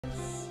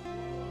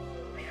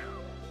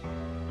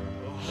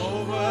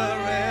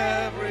over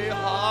every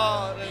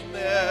heart and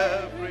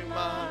every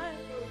mind.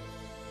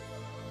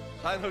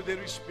 I know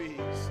there is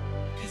peace.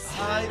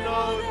 I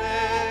know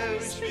there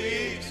is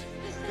peace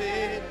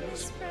within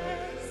His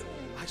presence.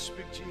 I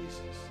speak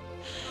Jesus.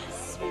 I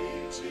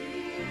speak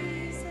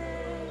Jesus.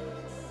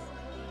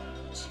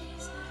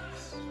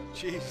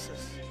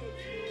 Jesus.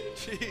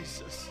 Jesus.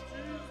 Jesus.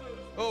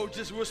 Oh,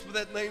 just whisper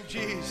that name,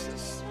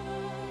 Jesus.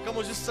 Come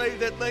on, just say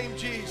that name,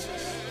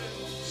 Jesus.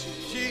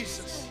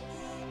 Jesus.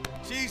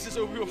 Jesus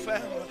over your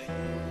family.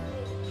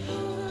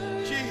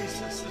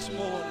 Jesus this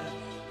morning.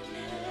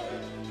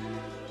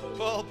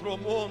 Val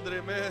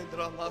promondre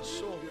mendra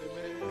masondre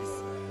me.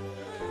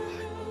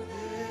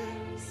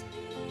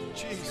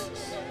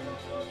 Jesus.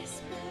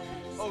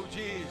 Oh,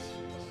 Jesus.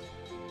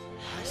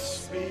 I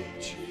speak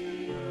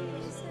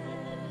Jesus.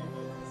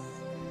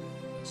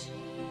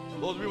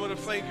 Lord, we want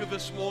to thank you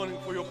this morning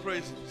for your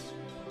presence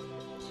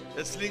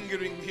that's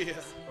lingering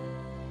here.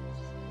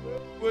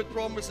 Word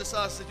promises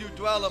us that you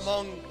dwell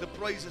among the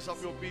praises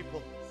of your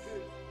people.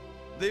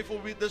 Therefore,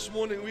 this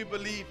morning we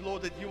believe,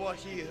 Lord, that you are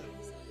here.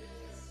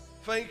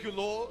 Thank you,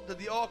 Lord, that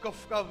the Ark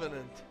of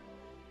Covenant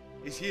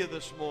is here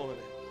this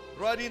morning,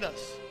 right in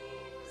us.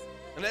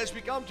 And as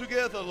we come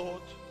together,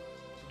 Lord,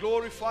 to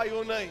glorify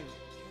your name,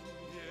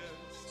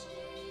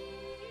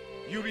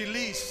 you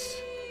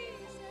release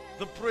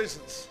the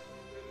presence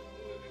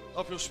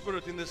of your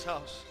Spirit in this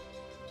house.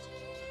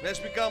 And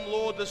as we come,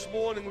 Lord, this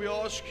morning, we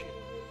ask you,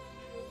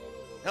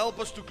 help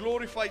us to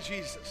glorify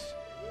Jesus.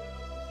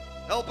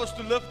 Help us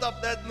to lift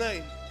up that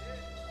name,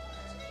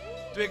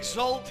 to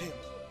exalt Him,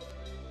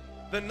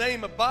 the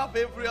name above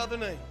every other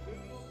name.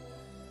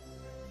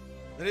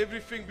 Let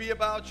everything be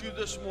about you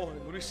this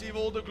morning. Receive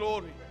all the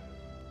glory.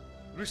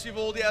 Receive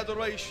all the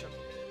adoration.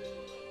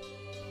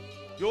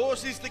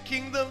 Yours is the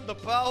kingdom, the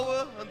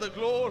power, and the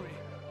glory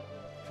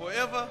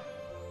forever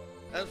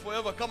and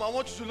forever. Come, I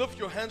want you to lift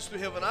your hands to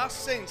heaven. I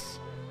sense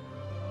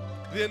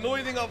the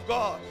anointing of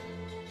God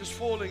just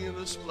falling in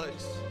this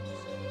place.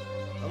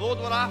 And Lord,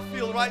 what I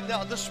feel right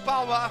now, this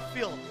power I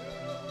feel,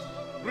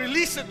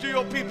 release it to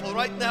your people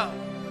right now.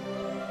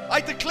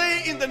 I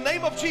declare in the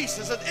name of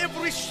Jesus that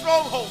every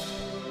stronghold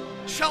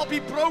shall be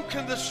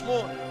broken this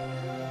morning.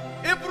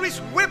 Every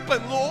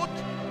weapon, Lord,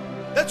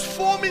 that's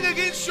forming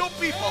against your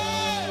people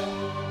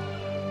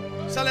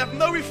shall have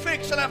no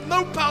effect, shall have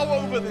no power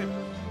over them.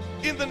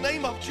 In the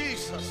name of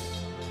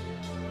Jesus.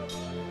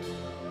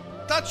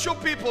 Touch your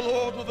people,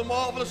 Lord, with the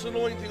marvelous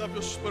anointing of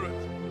your Spirit.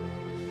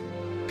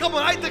 Come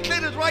on, I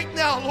declare it right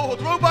now,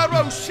 Lord, row by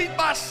row, seat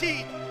by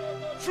seat,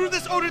 through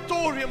this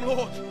auditorium,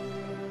 Lord.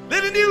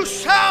 Let a new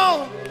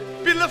sound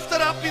be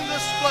lifted up in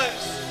this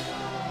place.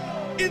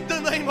 In the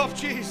name of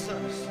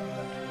Jesus.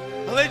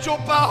 And let your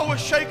power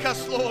shake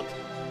us, Lord.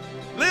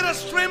 Let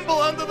us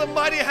tremble under the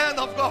mighty hand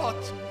of God.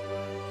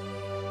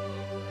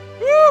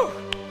 Woo!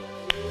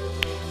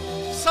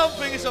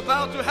 Something is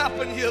about to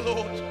happen here,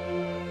 Lord.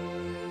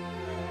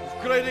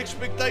 With great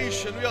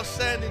expectation, we are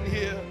standing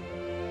here.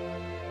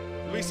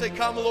 We say,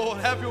 come, Lord,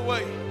 have your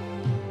way.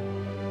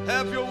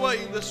 Have your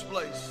way in this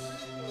place.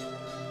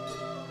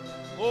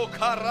 Oh,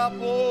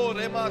 karapo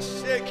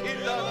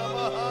remasekida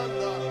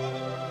namahanda.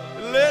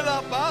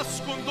 Lela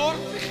baskundor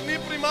tichni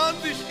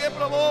primandish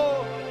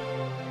kebramo.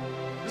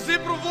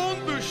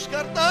 Ziprovundus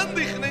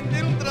kartandich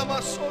nendildra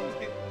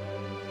masondi.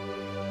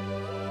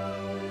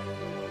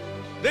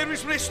 There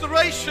is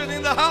restoration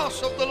in the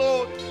house of the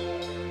Lord.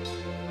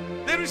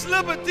 There is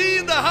liberty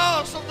in the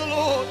house of the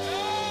Lord.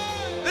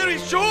 There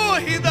is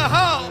joy in the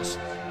house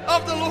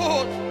of the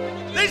Lord.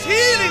 There's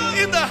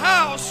healing in the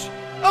house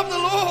of the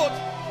Lord.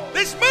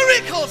 There's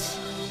miracles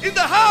in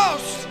the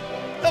house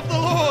of the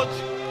Lord.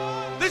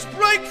 There's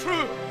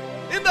breakthrough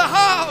in the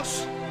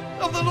house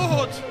of the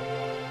Lord.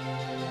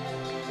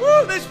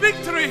 Woo, there's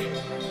victory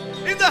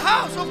in the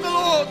house of the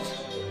Lord.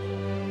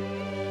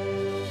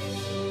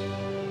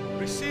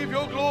 Receive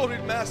your glory,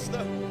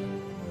 Master.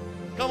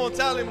 Come on,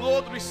 tell Him,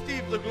 Lord,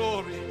 receive the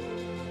glory.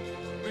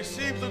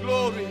 Receive the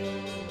glory.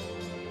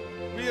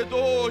 We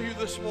adore you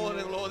this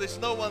morning, Lord. There's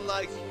no one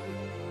like you.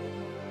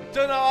 We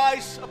turn our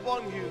eyes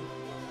upon you.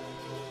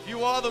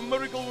 You are the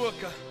miracle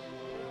worker.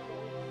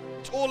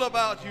 It's all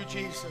about you,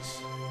 Jesus.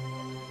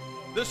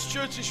 This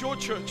church is your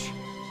church.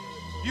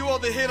 You are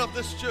the head of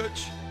this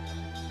church.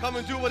 Come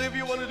and do whatever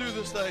you want to do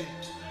this day.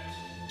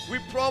 We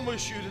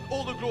promise you that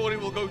all the glory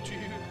will go to you.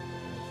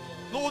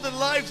 Lord, the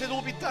lives that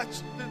will be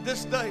touched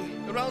this day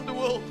around the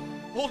world,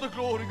 all the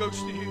glory goes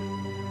to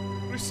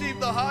you. Receive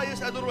the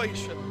highest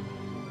adoration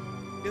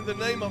in the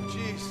name of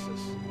Jesus.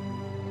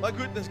 My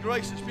goodness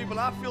gracious people,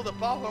 I feel the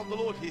power of the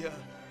Lord here.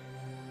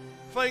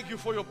 Thank you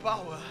for your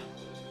power.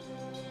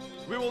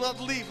 We will not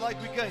leave like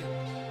we came.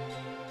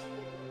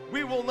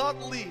 We will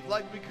not leave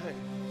like we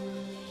came.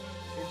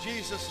 In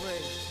Jesus'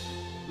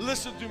 name.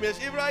 Listen to me, as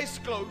every eye is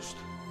closed,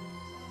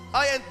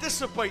 I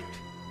anticipate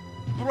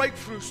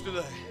breakthroughs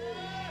today.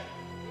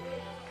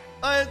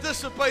 I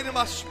anticipate in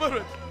my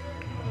spirit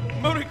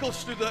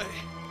miracles today.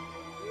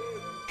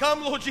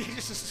 Come, Lord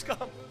Jesus,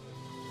 come.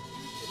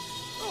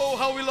 Oh,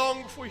 how we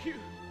long for you.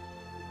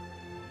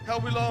 How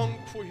we long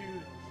for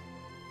you.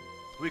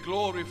 We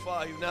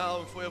glorify you now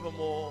and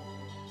forevermore.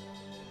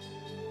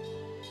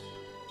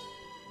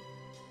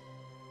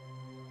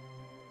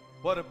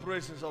 What a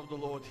presence of the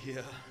Lord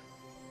here.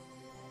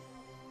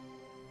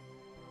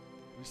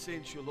 We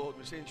sense you, Lord.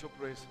 We sense your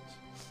presence.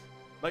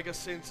 Make us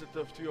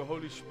sensitive to your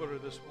Holy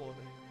Spirit this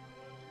morning.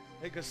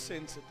 Make us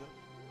sensitive.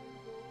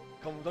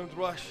 Come, don't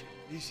rush.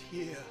 He's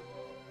here.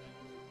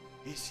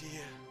 He's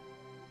here.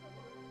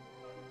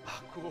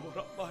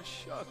 Akura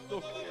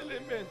mashato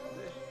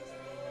elemente.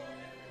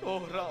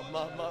 Ora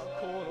mama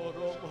koro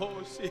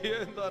robo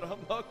sienda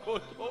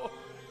ramakoto.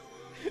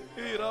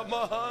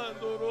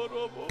 Iramahando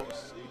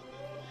rorobosi.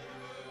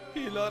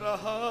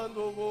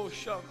 Ilarahando bo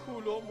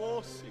shakulo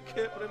mosi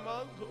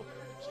kebremando.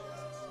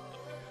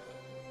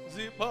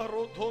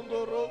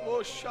 Zibarotondo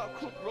robo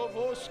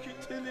shakuprovoski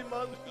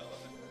tilimando.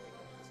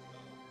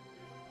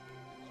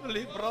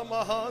 Libra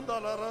mahanda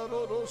la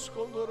raro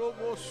skondo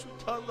robo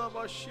sutanda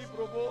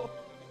bashibrobo.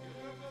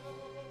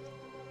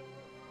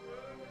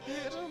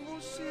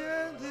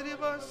 Iramusiendo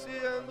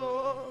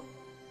ribasiendo.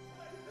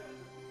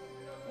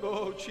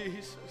 Oh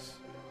Jesus.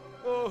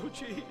 Oh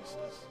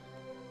Jesus.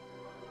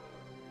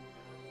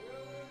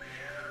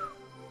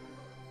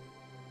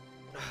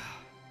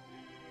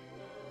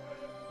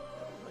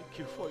 Thank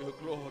you for your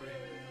glory.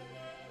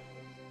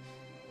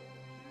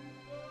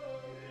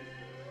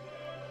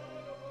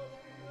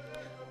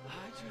 I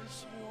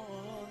just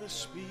want to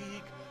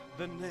speak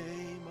the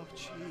name of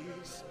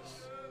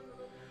Jesus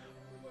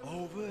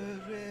over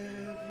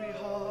every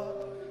heart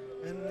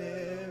and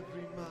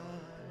every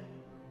mind.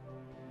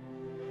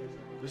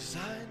 'Cause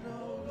I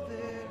know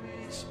there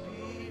is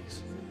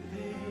peace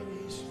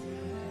within His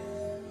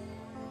name.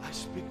 I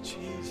speak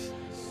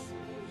Jesus.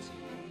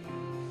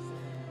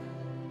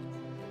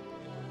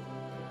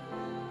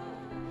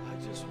 I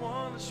just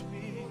want to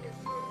speak.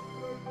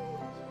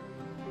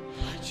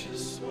 I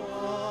just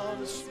want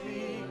to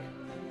speak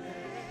the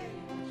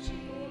name of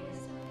Jesus.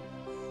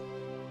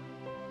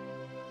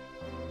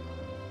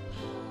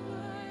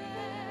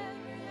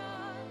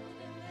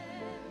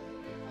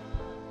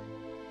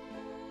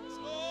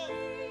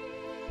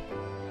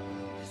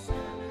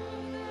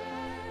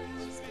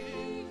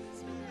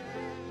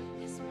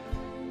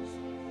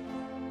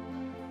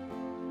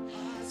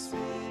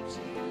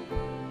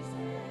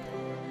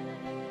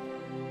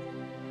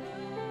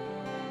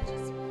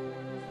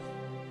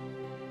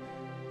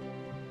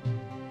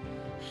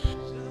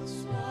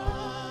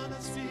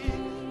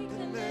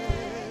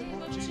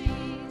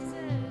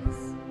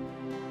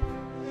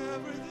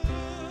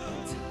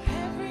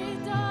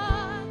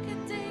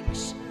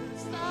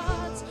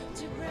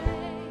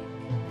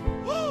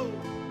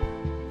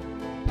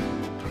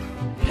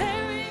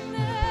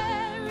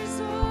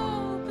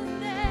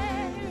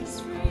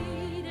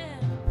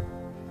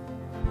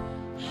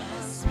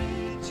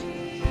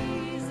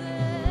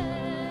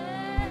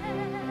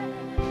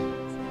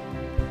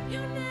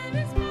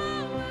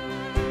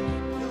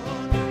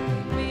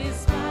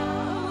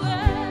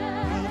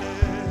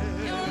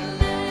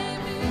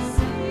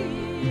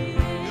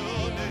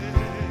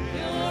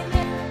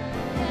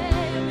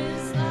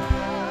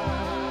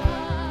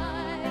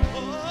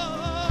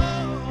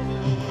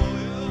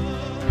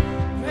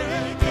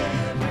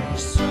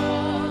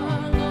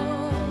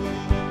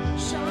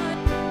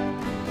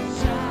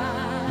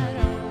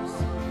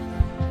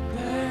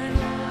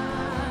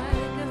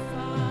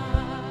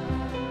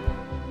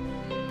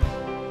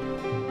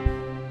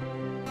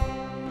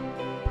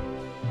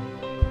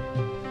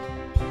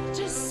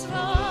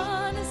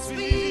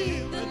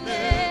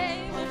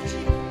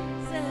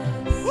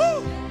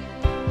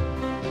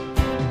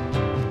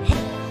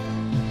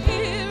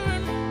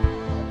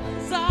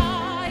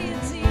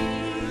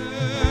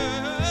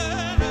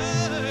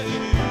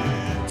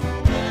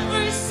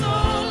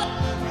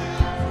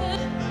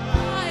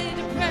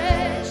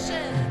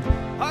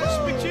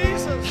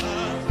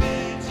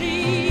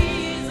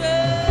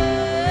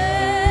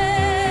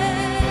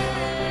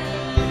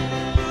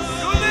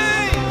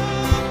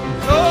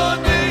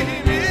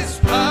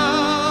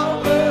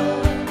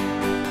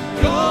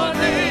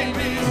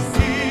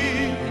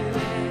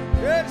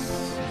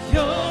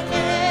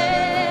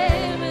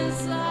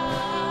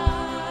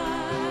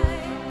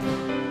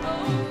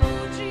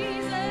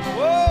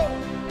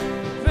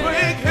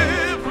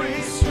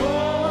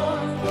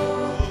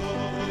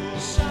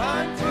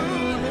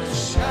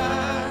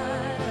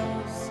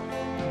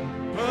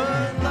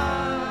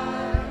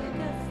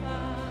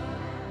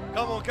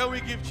 Can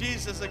we give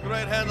Jesus a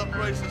great hand of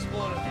praise this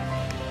morning?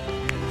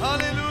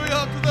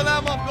 Hallelujah to the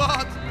Lamb of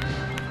God.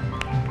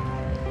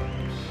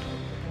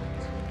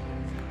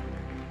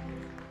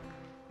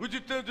 Would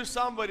you turn to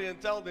somebody and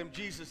tell them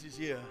Jesus is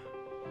here?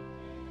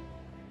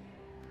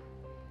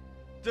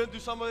 Turn to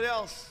somebody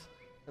else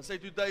and say,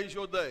 today is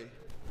your day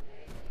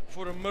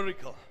for a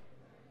miracle.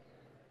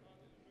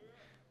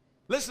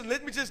 Listen,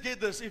 let me just get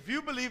this. If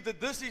you believe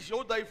that this is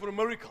your day for a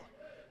miracle,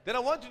 then I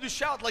want you to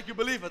shout like you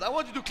believe it. I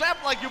want you to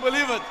clap like you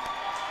believe it.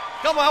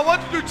 Come on, I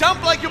want you to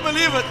jump like you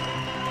believe it.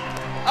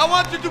 I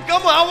want you to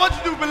come on, I want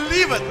you to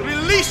believe it.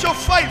 Release your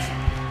faith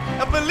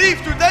and believe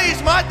today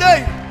is my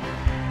day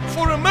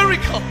for a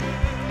miracle.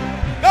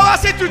 Now I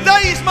say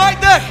today is my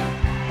day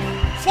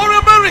for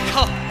a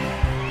miracle.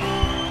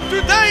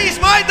 Today is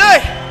my day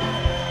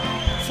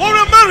for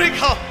a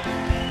miracle.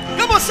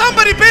 Come on,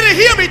 somebody better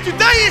hear me.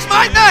 Today is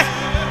my day.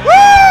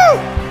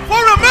 Woo!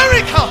 For a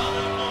miracle.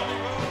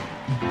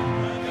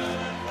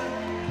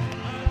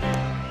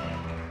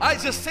 I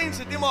just sense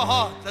it in my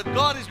heart that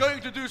God is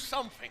going to do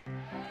something.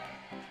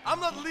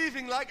 I'm not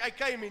leaving like I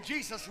came in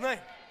Jesus' name.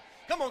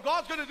 Come on,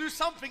 God's going to do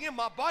something in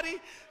my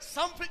body.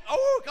 Something,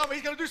 oh, come on,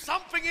 He's going to do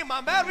something in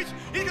my marriage.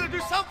 He's going to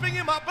do something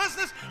in my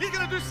business. He's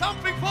going to do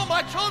something for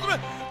my children.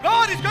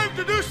 God is going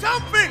to do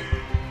something.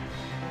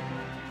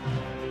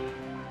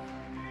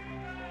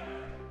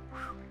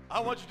 I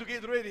want you to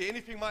get ready.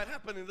 Anything might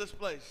happen in this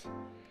place.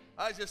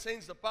 I just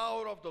sense the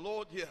power of the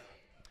Lord here.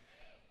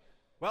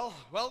 Well,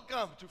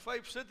 welcome to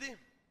Faith City.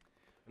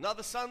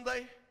 Another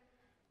Sunday.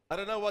 I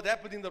don't know what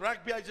happened in the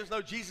rugby. I just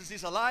know Jesus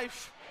is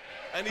alive.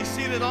 And He's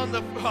seated on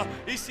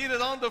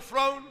the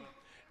throne.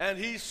 And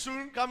He's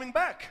soon coming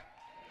back.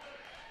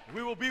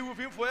 We will be with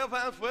Him forever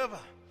and forever.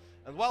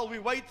 And while we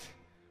wait,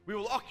 we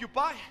will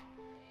occupy,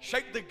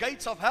 shake the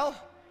gates of hell,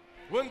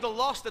 win the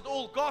lost at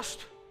all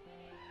cost.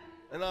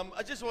 And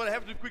I just want to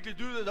have to quickly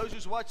do that. Those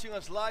who's watching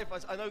us live,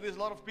 I know there's a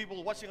lot of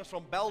people watching us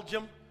from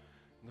Belgium,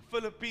 the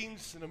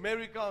Philippines, in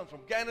America, and from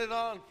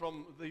Canada, and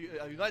from the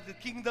United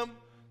Kingdom.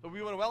 So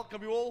we want to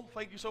welcome you all.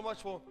 Thank you so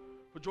much for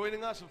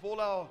joining us, and for all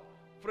our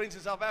friends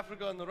in South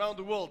Africa and around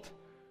the world.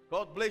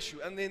 God bless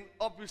you. And then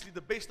obviously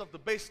the best of the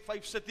best,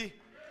 Faith City.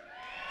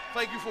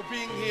 Thank you for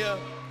being here.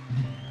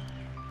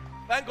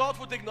 Thank God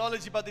for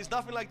technology, but there's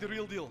nothing like the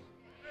real deal.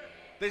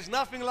 There's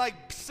nothing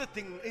like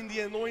sitting in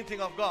the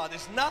anointing of God.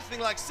 There's nothing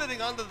like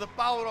sitting under the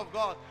power of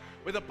God,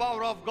 where the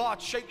power of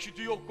God shakes you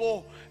to your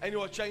core and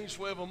you are changed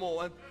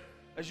forevermore. And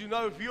as you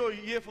know, if you're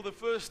here for the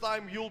first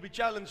time, you'll be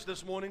challenged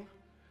this morning.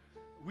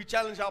 We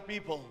challenge our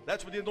people.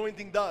 That's what the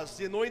anointing does.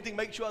 The anointing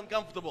makes you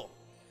uncomfortable,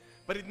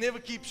 but it never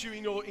keeps you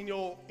in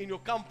your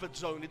comfort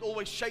zone. It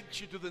always shakes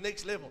you to the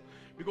next level,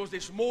 because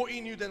there's more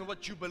in you than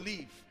what you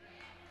believe.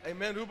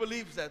 Amen. Who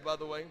believes that, by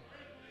the way?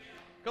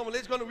 Come on,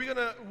 we're going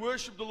to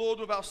worship the Lord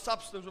with our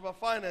substance, with our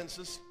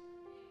finances.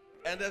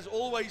 And as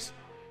always,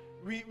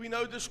 we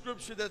know the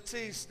scripture that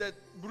says that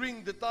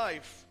bring the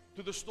tithe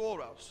to the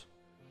storehouse,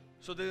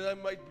 so that there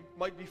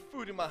might be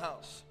food in my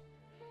house.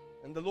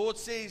 And the Lord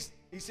says,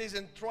 He says,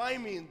 and try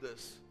me in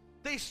this,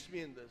 test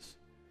me in this,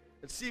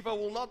 and see if I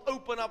will not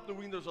open up the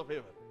windows of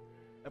heaven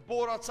and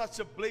pour out such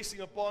a blessing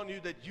upon you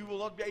that you will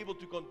not be able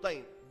to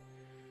contain.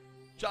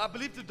 So I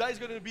believe today is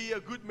going to be a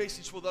good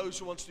message for those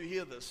who wants to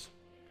hear this.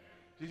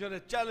 He's going to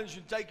challenge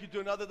you, take you to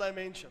another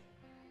dimension.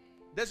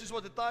 This is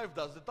what the tithe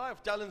does. The tithe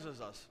challenges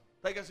us.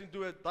 Take us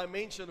into a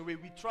dimension where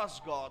we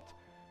trust God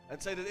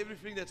and say that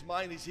everything that's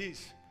mine is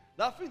His.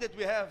 Nothing that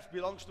we have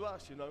belongs to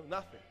us,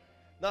 nothing.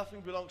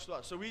 Nothing belongs to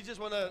us. So we just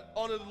want to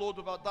honor the Lord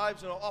with our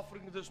tithes and our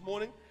offering this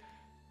morning.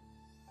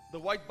 The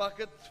white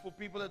bucket, for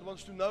people that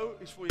wants to know,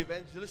 is for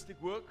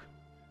evangelistic work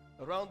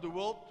around the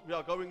world. We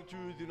are going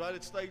to the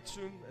United States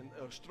soon, and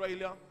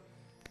Australia.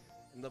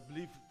 And I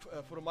believe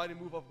for a mighty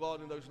move of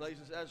God in those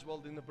nations as well.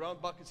 Then the brown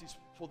buckets is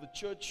for the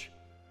church.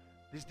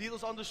 There's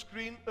deals on the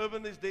screen.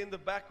 Urban is there in the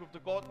back with the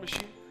God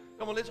machine.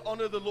 Come on, let's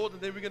honor the Lord,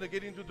 and then we're going to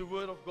get into the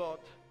Word of God.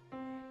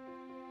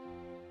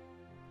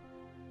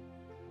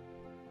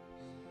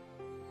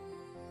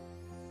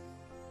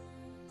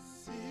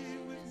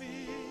 Sing with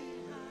me.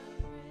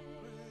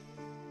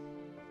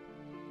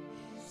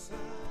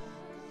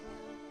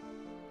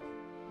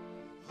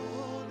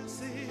 Oh,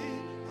 sing.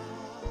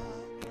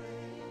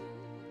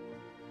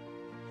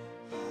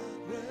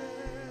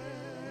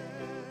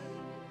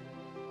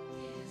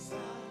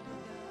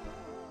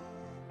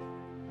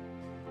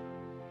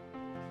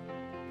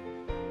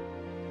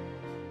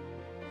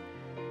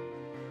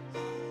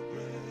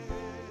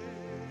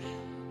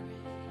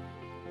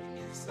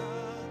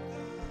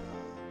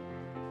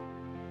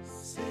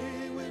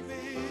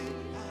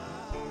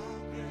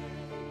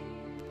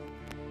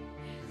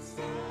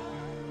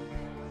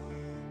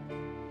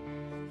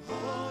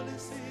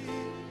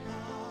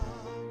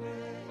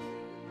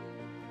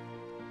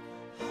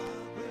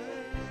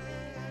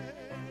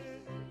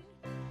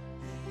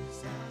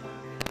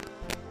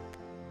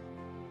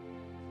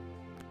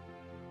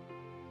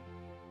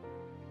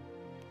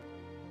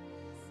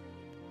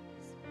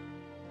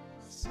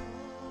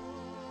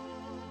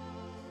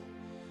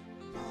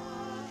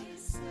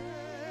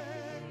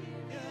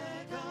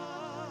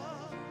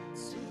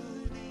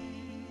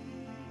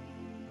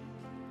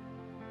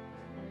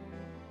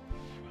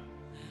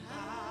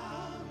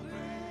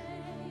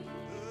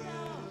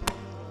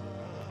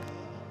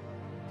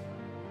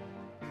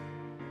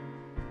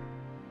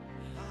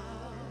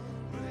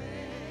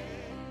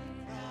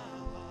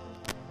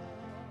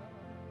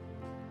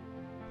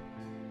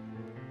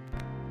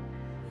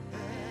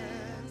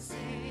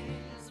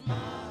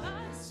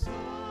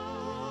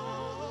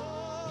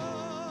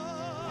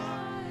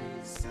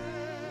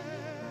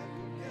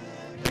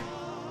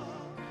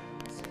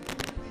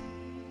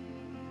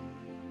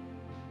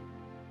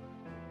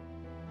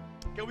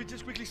 Can we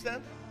just quickly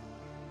stand?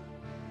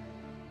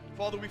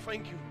 Father, we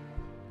thank you.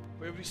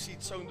 for every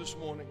seed sown this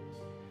morning.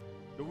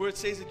 The word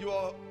says that you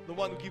are the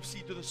one who gives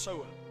seed to the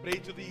sower,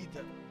 bread to the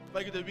eater.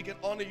 Thank you that we can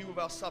honor you with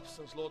our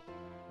substance, Lord.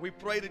 We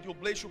pray that you'll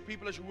bless your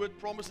people as your word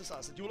promises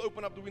us, that you will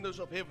open up the windows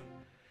of heaven,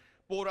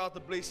 pour out the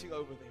blessing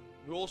over them.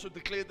 We also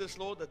declare this,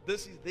 Lord, that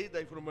this is their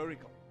day for a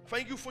miracle.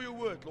 Thank you for your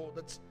word, Lord,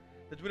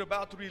 that we're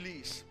about to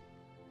release.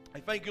 I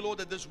thank you, Lord,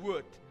 that this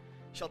word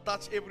shall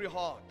touch every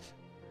heart.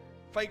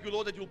 Thank you,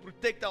 Lord, that you'll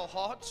protect our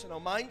hearts and our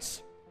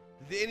minds.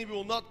 That the enemy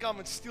will not come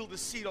and steal the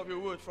seed of your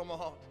word from our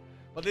heart.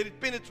 But let it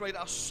penetrate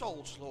our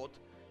souls, Lord.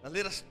 And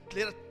let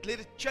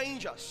it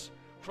change us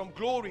from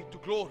glory to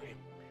glory.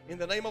 In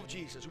the name of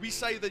Jesus. We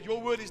say that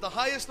your word is the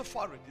highest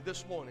authority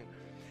this morning.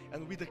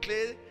 And we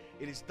declare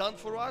it is done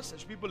for us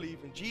as we believe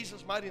in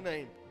Jesus' mighty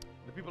name.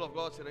 The people of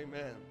God said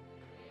amen.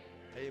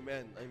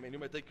 Amen. Amen. You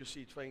may take your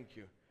seat. Thank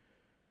you.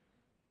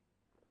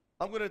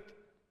 I'm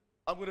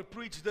gonna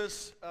preach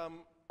this.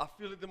 I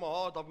feel it in my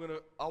heart.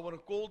 I want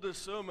to call this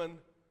sermon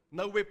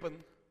 "No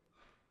Weapon."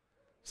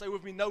 Say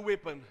with me, "No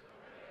Weapon."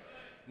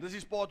 This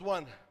is part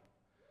 1.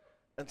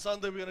 And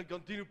Sunday we're going to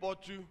continue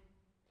part 2.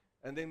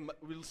 And then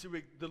we'll see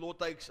where the Lord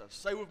takes us.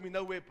 Say with me,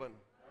 "No weapon."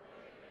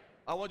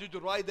 I want you to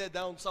write that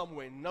down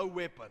somewhere. No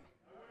weapon.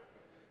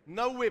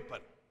 No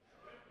weapon.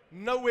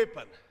 No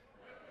weapon.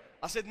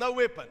 I said no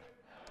weapon.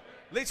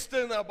 Let's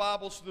turn our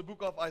Bibles to the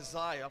book of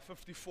Isaiah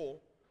 54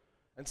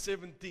 and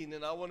 17.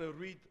 And I want to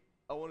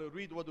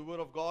read what the Word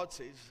of God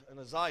says in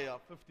Isaiah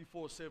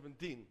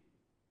 54:17.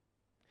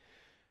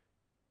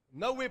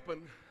 No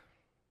weapon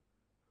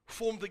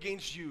formed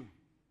against you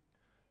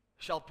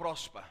shall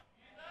prosper.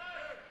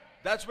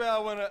 That's where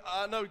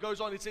I know it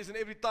goes on. It says, "In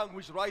every tongue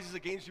which rises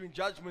against you in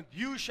judgment,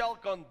 you shall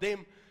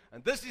condemn.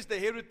 And this is the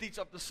heritage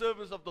of the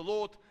servants of the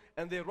Lord,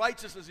 and their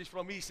righteousness is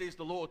from me, says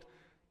the Lord."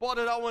 Part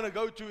that I want to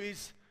go to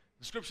is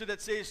the scripture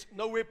that says,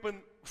 "No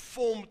weapon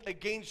formed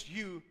against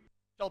you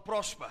shall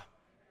prosper."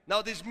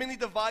 Now there's many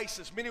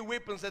devices, many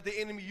weapons that the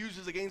enemy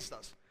uses against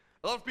us.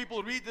 A lot of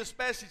people read this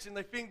passage and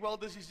they think, well,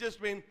 this is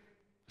just when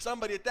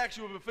somebody attacks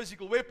you with a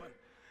physical weapon.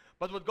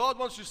 But what God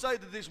wants to say,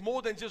 that there's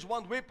more than just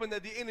one weapon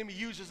that the enemy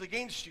uses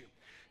against you.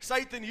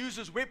 Satan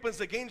uses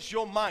weapons against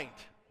your mind.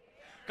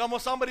 Come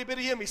on, somebody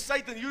better hear me.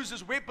 Satan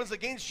uses weapons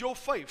against your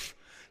faith.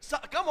 So,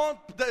 come on,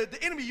 the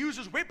enemy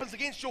uses weapons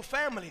against your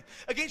family,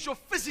 against your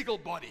physical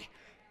body.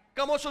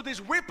 Come on, so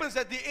there's weapons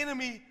that the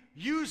enemy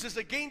uses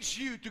against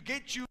you to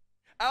get you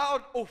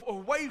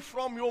away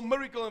from your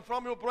miracle and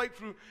from your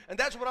breakthrough. And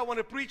that's what I want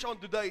to preach on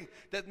today,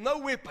 that no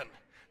weapon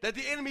that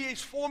the enemy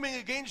is forming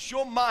against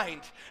your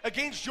mind,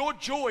 against your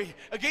joy,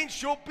 against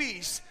your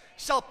peace,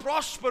 shall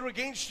prosper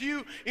against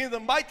you in the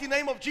mighty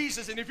name of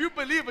Jesus. And if you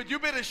believe it, you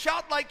better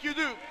shout like you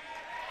do.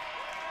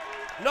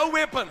 No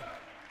weapon.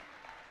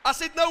 I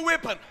said no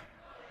weapon.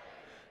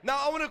 Now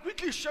I want to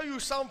quickly show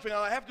you something.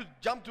 I have to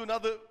jump to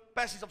another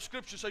passage of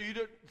scripture so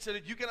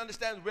that you can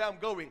understand where I'm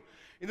going.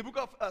 In the book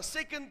of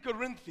 2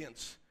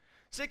 Corinthians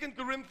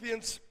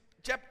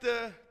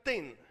chapter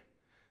 10.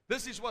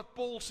 This is what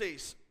Paul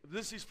says.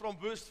 This is from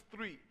verse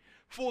 3.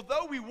 "For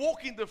though we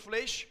walk in the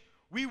flesh,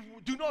 we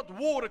do not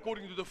war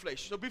according to the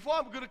flesh." So before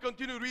I'm going to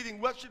continue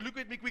reading, look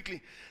at me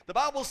quickly. The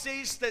Bible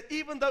says that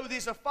even though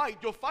there's a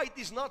fight, your fight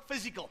is not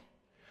physical.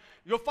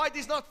 Your fight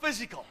is not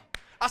physical.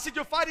 I said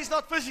your fight is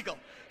not physical.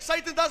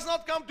 Satan does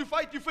not come to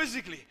fight you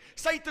physically.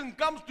 Satan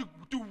comes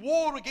to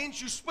war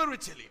against you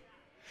spiritually.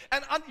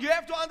 And you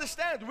have to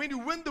understand, when you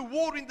win the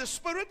war in the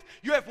spirit,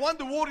 you have won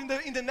the war in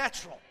the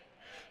natural.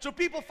 So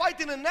people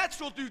fight in the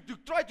natural to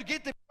try to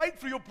get the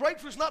breakthrough. Your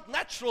breakthrough is not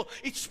natural,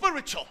 it's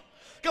spiritual.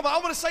 Come on, I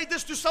want to say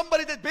this to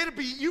somebody that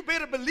you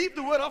better believe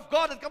the word of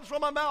God that comes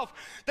from my mouth.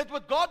 That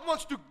what God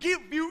wants to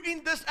give you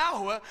in this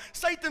hour,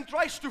 Satan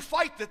tries to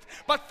fight it.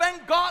 But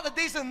thank God that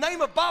there's a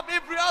name above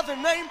every other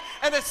name,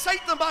 and that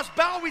Satan must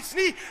bow his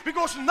knee,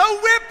 because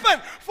no weapon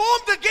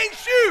formed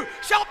against you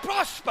shall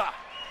prosper.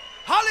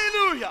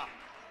 Hallelujah.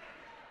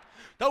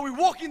 Though we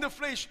walk in the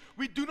flesh,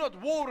 we do not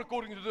war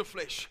according to the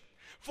flesh.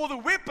 For the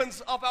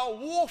weapons of our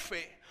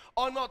warfare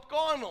are not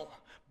carnal,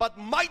 but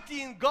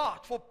mighty in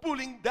God for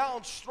pulling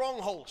down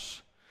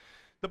strongholds.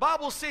 The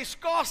Bible says,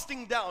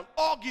 casting down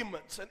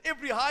arguments and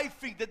every high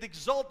thing that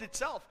exalts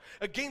itself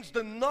against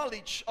the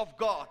knowledge of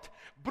God,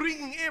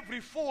 bringing every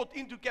thought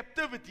into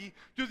captivity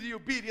to the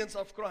obedience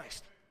of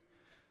Christ.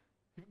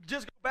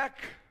 Just go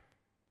back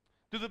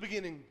to the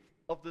beginning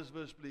of this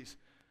verse, please.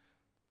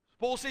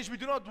 Paul says we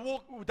do not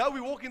walk, though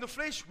we walk in the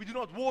flesh, we do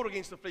not war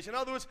against the flesh. In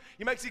other words,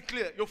 he makes it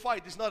clear, your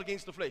fight is not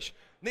against the flesh.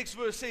 Next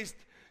verse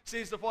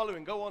says the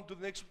following. Go on to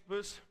the next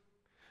verse.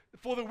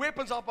 For the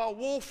weapons of our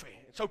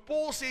warfare. So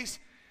Paul says,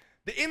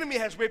 the enemy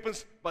has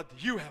weapons, but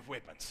you have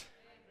weapons.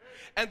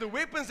 And the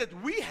weapons that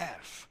we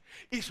have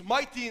is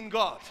mighty in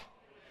God.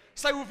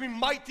 Say with me,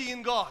 mighty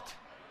in God.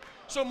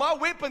 So my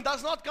weapon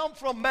does not come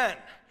from man.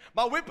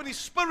 My weapon is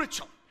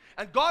spiritual.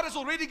 And God has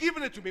already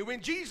given it to me.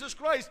 When Jesus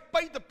Christ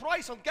paid the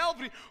price on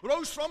Calvary,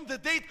 rose from the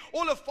dead,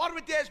 all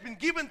authority has been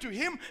given to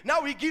him.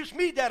 Now he gives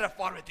me that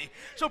authority.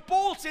 So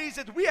Paul says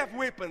that we have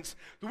weapons.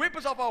 The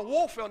weapons of our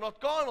warfare are not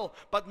carnal,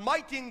 but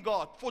mighty in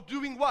God. For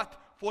doing what?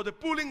 for the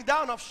pulling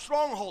down of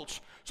strongholds.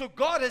 So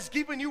God has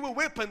given you a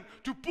weapon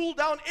to pull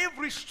down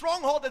every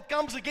stronghold that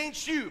comes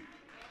against you.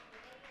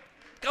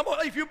 Come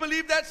on, if you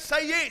believe that,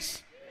 say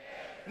yes.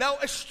 Now,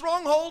 a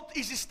stronghold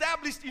is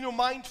established in your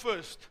mind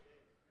first.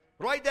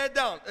 Write that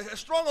down. A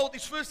stronghold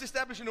is first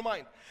established in your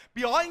mind.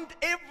 Behind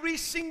every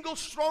single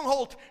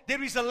stronghold,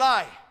 there is a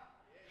lie.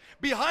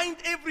 Behind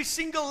every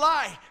single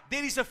lie,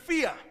 there is a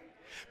fear.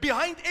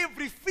 Behind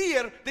every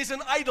fear, there's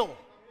an idol.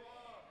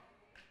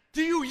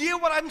 Do you hear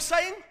what I'm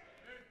saying?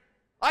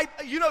 I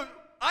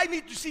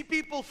need to see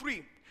people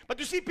free. But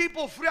to see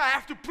people free, I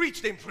have to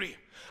preach them free.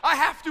 I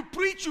have to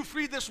preach you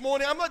free this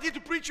morning. I'm not here to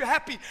preach you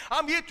happy.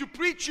 I'm here to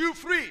preach you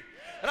free.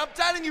 And I'm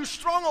telling you,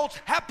 strongholds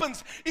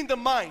happens in the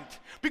mind.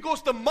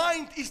 Because the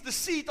mind is the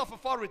seat of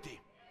authority.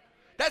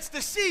 That's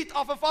the seat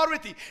of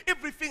authority.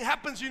 Everything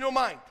happens in your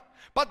mind.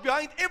 But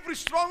behind every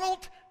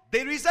stronghold,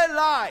 there is a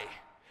lie.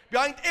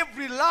 Behind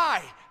every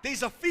lie,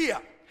 there's a fear.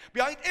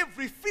 Behind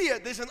every fear,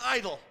 there's an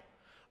idol.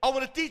 I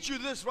want to teach you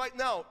this right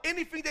now.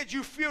 Anything that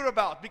you fear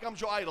about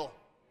becomes your idol.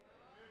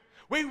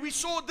 We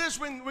saw this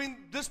when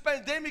this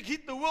pandemic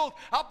hit the world,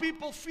 how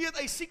people feared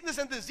a sickness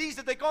and disease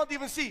that they can't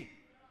even see.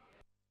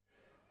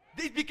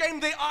 It became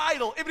their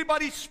idol.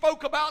 Everybody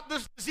spoke about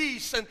this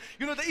disease, and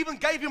they even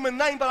gave him a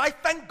name. But I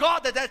thank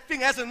God that that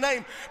thing has a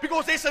name,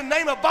 because there's a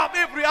name above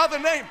every other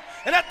name.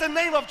 And at the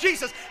name of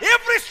Jesus,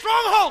 every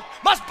stronghold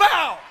must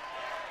bow.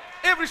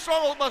 Every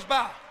stronghold must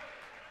bow.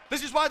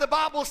 This is why the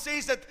Bible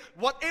says that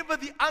whatever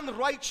the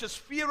unrighteous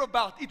fear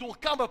about, it will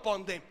come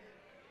upon them.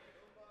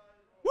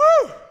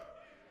 Woo!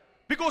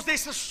 Because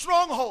there's a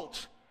stronghold,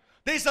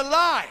 there's a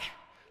lie,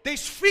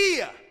 there's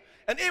fear,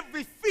 and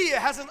every fear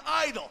has an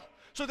idol.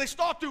 So they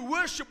start to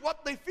worship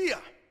what they fear.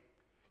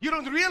 You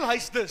don't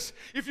realize this.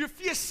 If you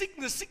fear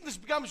sickness, sickness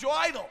becomes your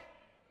idol.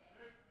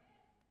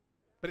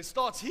 But it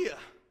starts here.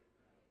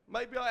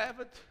 Maybe I have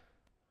it.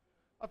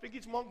 I think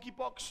it's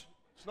monkeypox.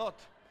 It's not.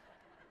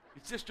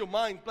 It's just your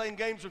mind playing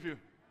games with you.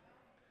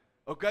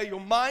 Okay,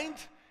 your mind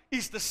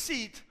is the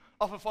seat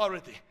of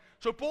authority.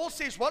 So Paul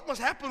says, what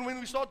must happen when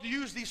we start to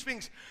use these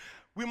things?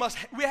 We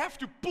have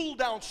to pull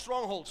down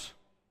strongholds.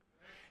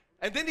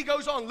 And then he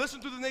goes on,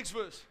 listen to the next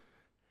verse.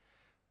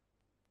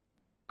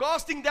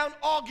 Casting down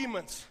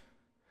arguments.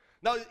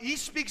 Now he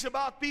speaks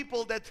about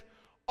people that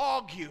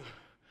argue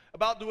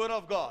about the word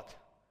of God.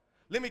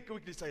 Let me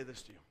quickly say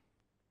this to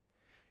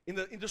you.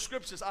 In the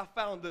scriptures I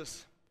found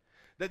this,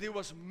 that there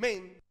was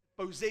men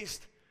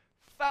possessed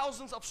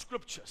thousands of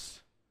scriptures,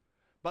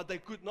 but they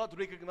could not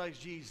recognize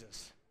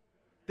Jesus.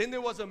 Then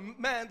there was a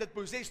man that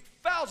possessed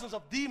thousands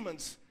of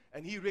demons,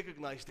 and he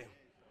recognized them.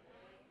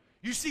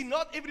 You see,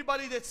 not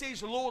everybody that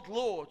says, Lord,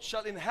 Lord,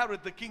 shall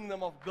inherit the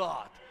kingdom of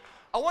God.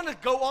 I want to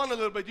go on a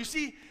little bit. You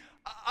see,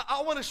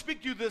 I want to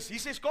speak to you this. He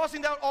says,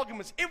 casting down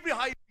arguments, every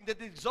high thing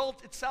that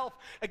exalts itself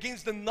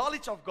against the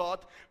knowledge of God,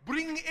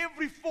 bringing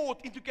every thought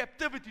into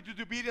captivity to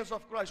the obedience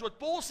of Christ. What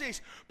Paul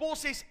says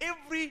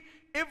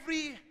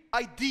every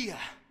idea,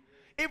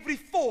 every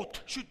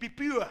thought should be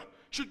pure,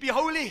 should be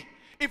holy.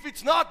 If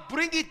it's not,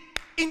 bring it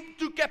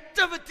into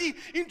captivity,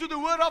 into the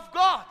word of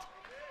God.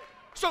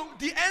 So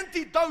the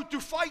antidote to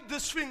fight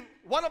this thing,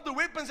 one of the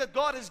weapons that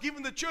God has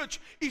given the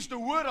church is the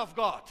word of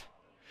God.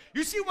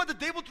 You see what the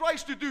devil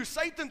tries to do?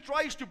 Satan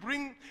tries to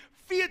bring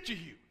fear to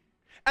you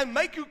and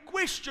make you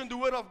question the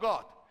word of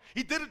God.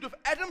 He did it with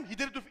Adam, he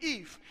did it with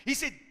Eve. He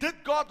said, did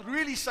God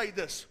really say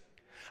this?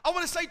 I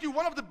want to say to you,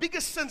 one of the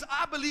biggest sins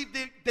I believe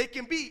there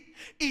can be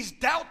is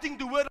doubting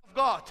the word of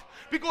God.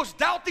 Because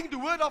doubting the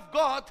word of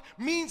God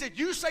means that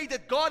you say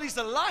that God is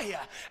a liar,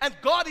 and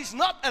God is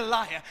not a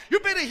liar. You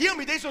better hear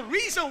me. There's a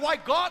reason why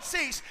God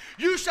says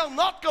you shall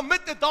not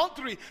commit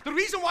adultery. The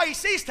reason why he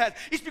says that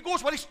is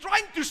because what he's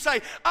trying to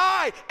say,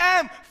 I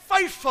am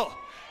faithful.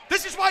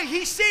 This is why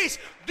he says,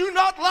 do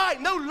not lie.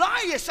 No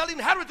liar shall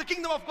inherit the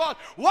kingdom of God.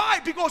 Why?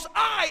 Because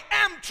I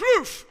am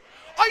truth.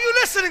 Are you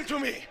listening to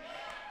me?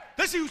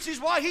 This is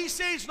why he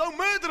says, no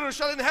murderer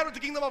shall inherit the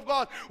kingdom of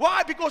God.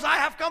 Why? Because I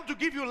have come to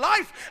give you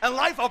life, and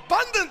life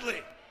abundantly.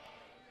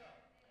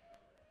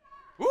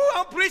 Ooh,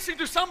 I'm preaching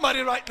to somebody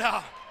right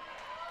now.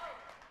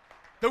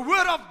 The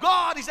word of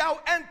God is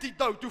our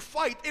antidote to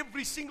fight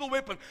every single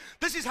weapon.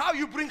 This is how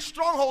you bring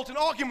strongholds and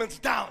arguments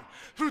down,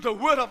 through the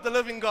word of the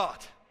living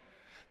God.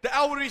 The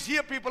hour is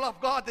here, people of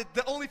God, that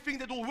the only thing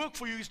that will work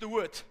for you is the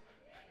word.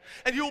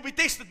 And you will be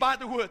tested by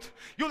the word.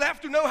 You'll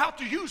have to know how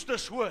to use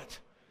this word.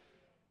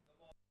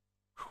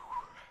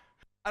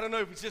 I don't know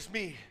if it's just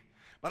me,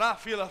 but I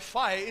feel a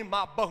fire in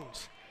my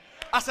bones.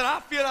 I said,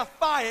 I feel a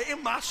fire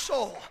in my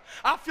soul.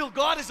 I feel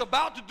God is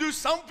about to do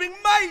something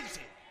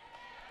amazing.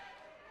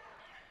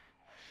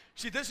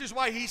 See, this is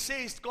why he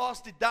says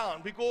cast it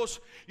down, because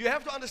you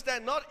have to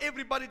understand, not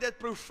everybody that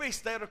profess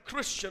they're a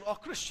Christian are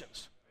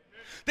Christians.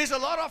 There's a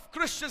lot of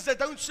Christians that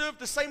don't serve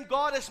the same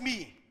God as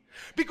me,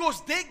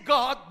 because their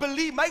God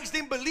makes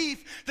them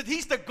believe that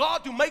he's the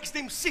God who makes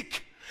them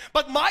sick.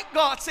 But my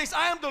God says,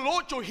 I am the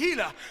Lord your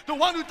healer, the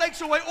one who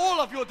takes away all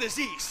of your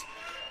disease.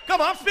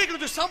 Come on, I'm speaking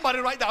to somebody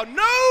right now.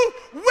 No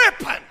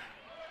weapon.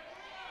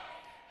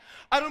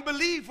 I don't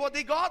believe what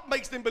their God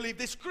makes them believe.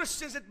 There's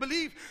Christians that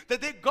believe that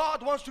their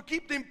God wants to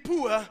keep them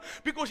poor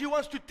because He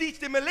wants to teach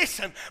them a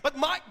lesson. But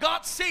my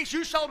God says,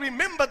 you shall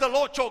remember the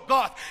Lord your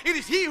God. It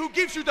is He who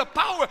gives you the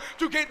power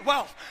to get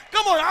wealth.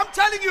 Come on, I'm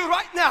telling you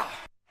right now.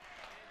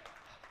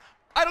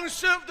 I don't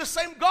serve the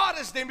same God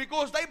as them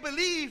because they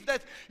believe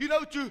that,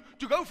 to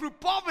go through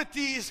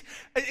poverty is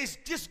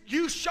just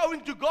you showing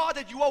to God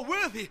that you are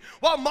worthy.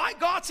 While my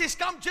God says,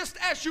 come just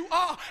as you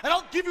are, and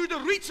I'll give you the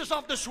riches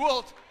of this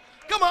world.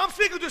 Come on, I'm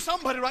speaking to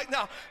somebody right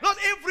now. Not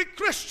every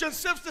Christian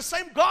serves the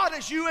same God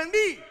as you and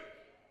me.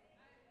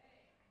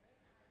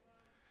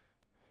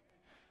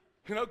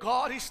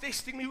 God is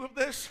testing me with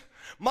this.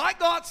 My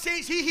God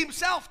says He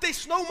Himself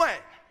tests no man.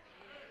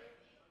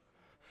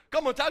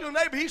 Come on, tell your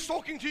neighbor, He's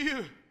talking to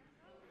you.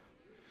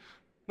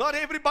 Not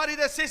everybody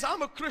that says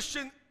I'm a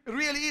Christian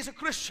really is a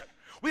Christian.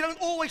 We don't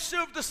always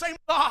serve the same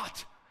God.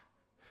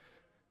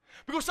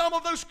 Because some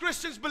of those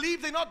Christians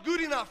believe they're not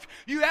good enough.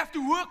 You have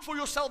to work for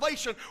your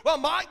salvation. Well,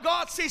 my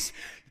God says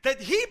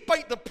that He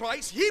paid the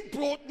price. He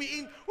brought me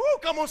in. Woo,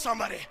 come on,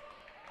 somebody.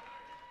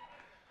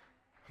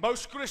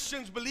 Most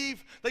Christians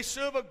believe they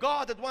serve a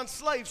God that wants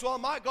slaves. Well,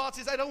 my God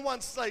says I don't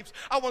want slaves.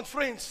 I want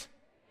friends.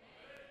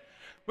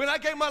 When I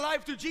gave my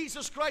life to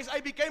Jesus Christ, I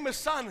became a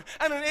son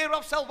and an heir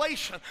of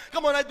salvation.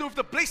 Come on, I do have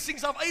the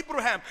blessings of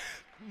Abraham.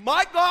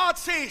 My God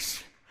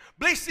says,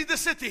 blessed in the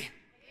city,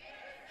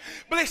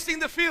 blessed in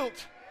the field.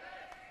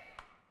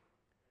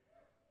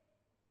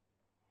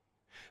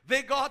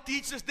 Their God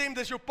teaches them,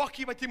 dis jou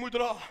pakkie wat jy moet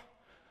dra.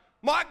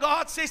 My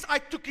God says, I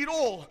took it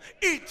all.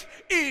 It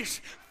is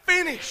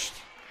finished.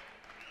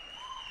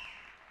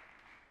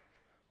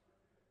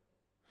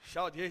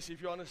 Shout yes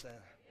if you understand.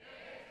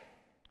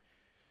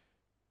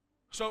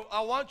 So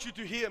I want you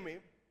to hear me.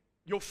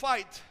 Your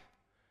fight,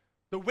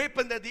 the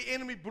weapon that the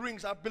enemy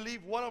brings, I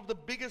believe one of the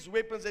biggest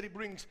weapons that he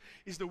brings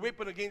is the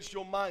weapon against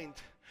your mind.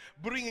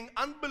 Bringing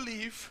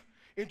unbelief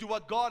into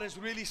what God has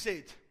really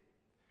said.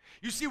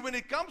 You see, when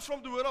it comes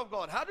from the Word of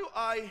God, how do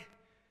I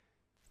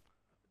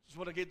just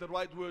want to get the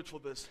right word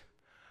for this.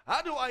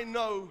 How do I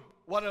know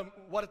what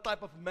a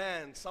type of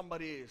man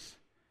somebody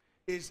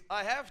is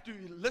I have to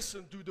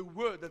listen to the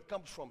word that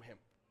comes from him.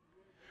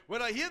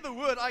 When I hear the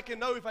word, I can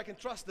know if I can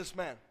trust this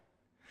man.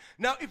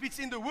 Now, if it's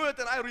in the word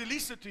and I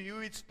release it to you,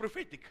 it's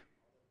prophetic.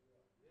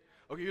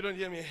 Okay, you don't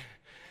hear me.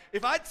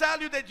 If I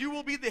tell you that you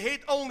will be the head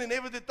only,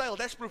 never the tail,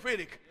 that's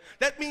prophetic.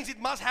 That means it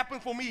must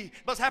happen for me.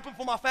 It must happen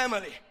for my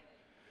family.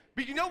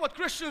 But you know what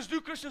Christians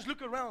do? Christians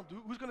look around.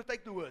 Who's going to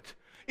take the word?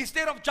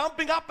 Instead of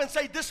jumping up and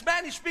say, this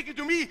man is speaking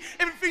to me.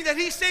 Everything that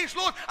he says,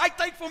 Lord, I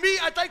take for me.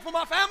 I take for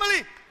my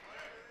family.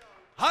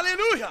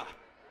 Hallelujah.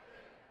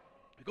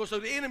 Because so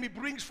the enemy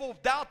brings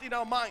forth doubt in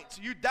our minds.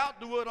 You doubt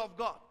the word of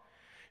God.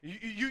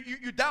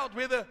 You doubt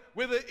whether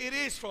it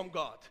is from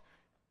God.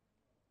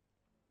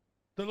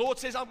 The Lord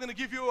says, I'm going to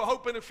give you a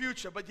hope and a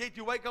future. But yet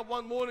you wake up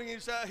one morning and you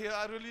say,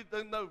 I really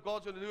don't know if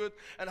God's going to do it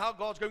and how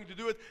God's going to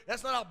do it.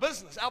 That's not our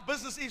business. Our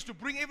business is to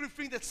bring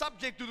everything that's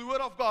subject to the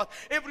word of God.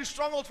 Every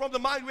stronghold from the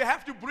mind, we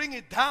have to bring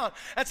it down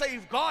and say,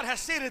 if God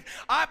has said it,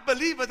 I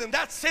believe it, and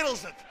that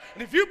settles it.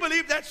 And if you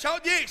believe that,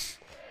 shout yes.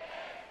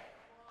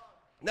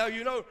 Now,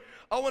 you know,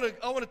 I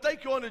want to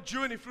take you on a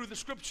journey through the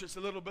scriptures a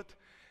little bit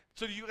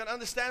so that you can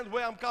understand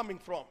where I'm coming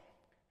from.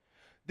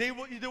 There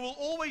will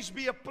always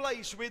be a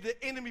place where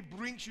the enemy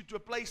brings you to a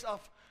place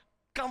of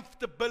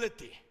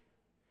comfortability.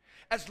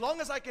 As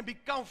long as I can be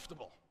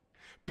comfortable.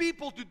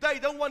 People today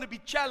don't want to be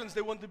challenged,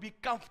 they want to be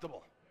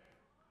comfortable.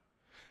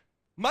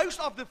 Most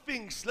of the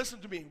things, listen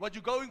to me, what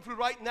you're going through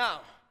right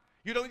now,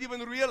 you don't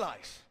even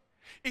realize,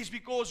 is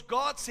because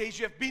God says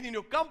you have been in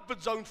your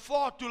comfort zone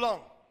far too long.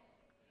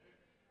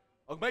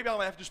 Or maybe I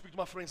might have to speak to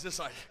my friends this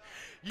side.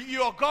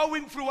 You are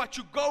going through what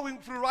you're going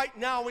through right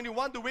now when you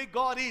wonder where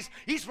God is.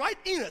 He's right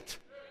in it.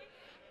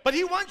 But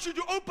He wants you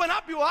to open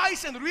up your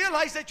eyes and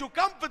realize that your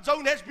comfort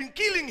zone has been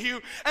killing you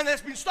and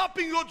has been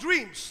stopping your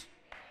dreams.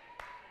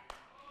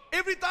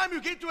 Every time you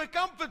get to a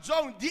comfort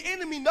zone, the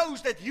enemy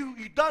knows that you're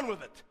done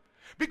with it.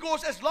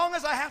 Because as long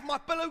as I have my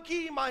pillow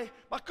key, my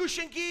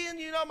cushion key, and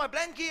my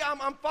blankie,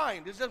 I'm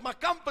fine. This is my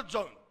comfort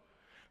zone.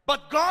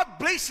 But God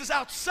blesses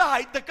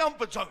outside the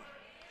comfort zone.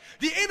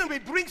 The enemy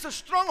brings a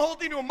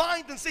stronghold in your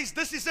mind and says,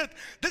 this is it.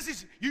 This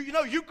is,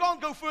 you can't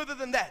go further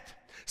than that.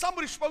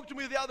 Somebody spoke to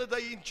me the other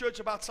day in church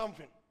about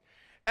something.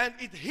 And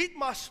it hit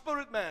my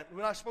spirit, man,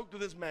 when I spoke to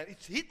this man.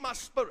 It hit my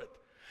spirit.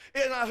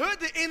 And I heard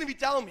the enemy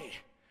tell me,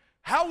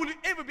 how will you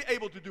ever be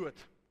able to do it?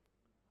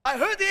 I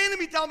heard the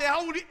enemy tell me,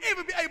 how will you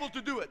ever be able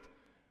to do it?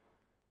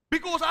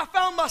 Because I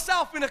found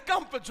myself in a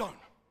comfort zone.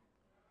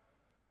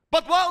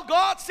 But while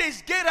God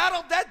says, get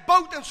out of that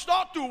boat and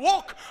start to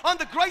walk on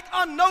the great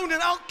unknown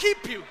and I'll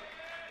keep you.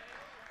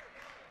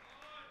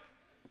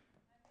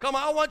 Come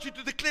on, I want you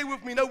to declare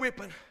with me, no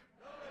weapon.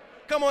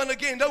 Come on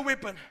again, no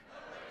weapon.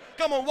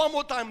 Come on, one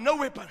more time, no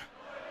weapon.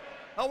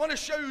 I want to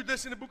show you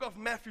this in the book of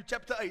Matthew,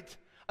 chapter 8.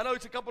 I know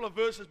it's a couple of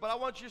verses, but I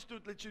want you to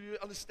let you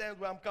understand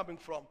where I'm coming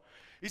from.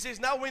 He says,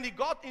 now when he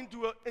got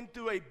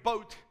into a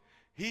boat,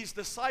 his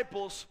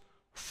disciples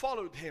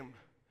followed him.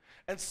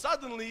 And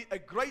suddenly a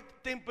great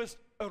tempest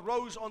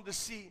arose on the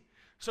sea,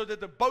 so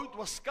that the boat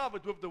was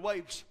covered with the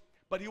waves,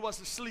 but he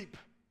was asleep.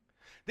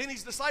 Then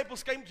his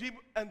disciples came to him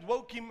and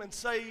woke him and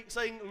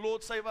saying,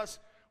 Lord, save us,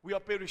 we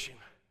are perishing.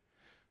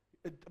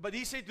 But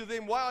he said to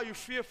them, why are you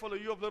fearful, are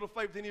you of little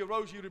faith? Then he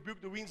arose, he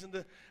rebuked the winds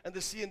and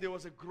the sea, and there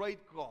was a great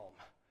calm.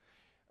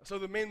 So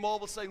the men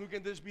marveled, saying, who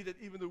can this be that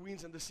even the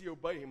winds and the sea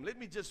obey him? Let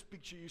me just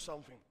picture you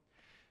something.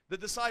 The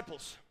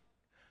disciples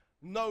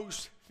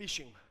knows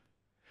fishing.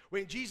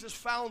 When Jesus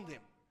found them,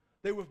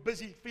 they were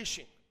busy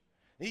fishing.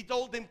 And he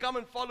told them, come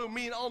and follow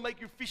me and I'll make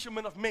you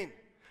fishermen of men.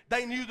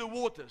 They knew the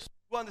waters.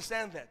 You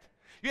understand that?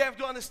 You have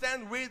to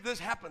understand where this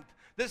happened.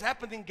 This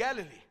happened in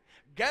Galilee.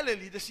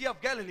 Galilee, the Sea of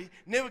Galilee,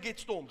 never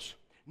gets storms.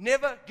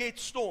 Never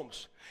gets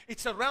storms.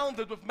 It's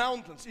surrounded with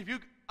mountains.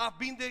 I've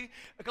been there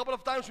a couple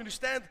of times. When you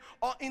stand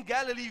in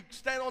Galilee, you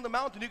stand on the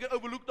mountain, you can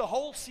overlook the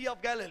whole Sea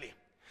of Galilee.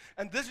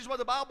 And this is what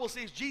the Bible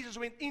says. Jesus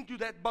went into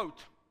that boat,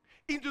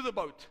 into the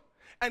boat,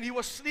 and he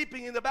was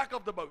sleeping in the back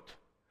of the boat.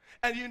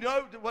 And you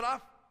know, what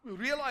I've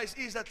realized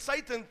is that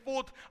Satan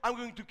thought, I'm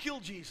going to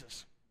kill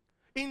Jesus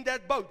in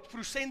that boat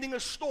through sending a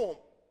storm.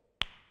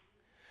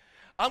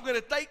 I'm going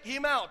to take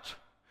him out.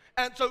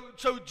 And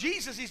so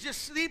Jesus is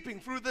just sleeping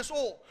through this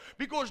all,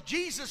 because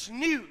Jesus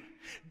knew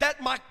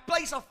that my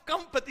place of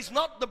comfort is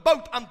not the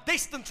boat. I'm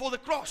destined for the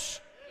cross.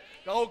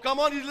 Oh, come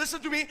on, you listen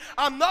to me.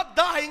 I'm not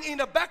dying in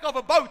the back of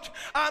a boat.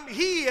 I'm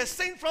here,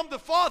 sent from the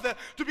Father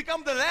to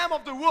become the Lamb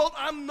of the world.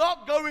 I'm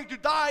not going to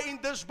die in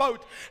this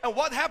boat. And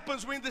what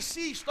happens when the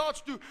sea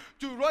starts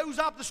to rose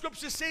up? The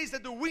scripture says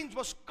that the wind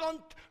was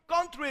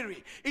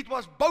contrary. It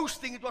was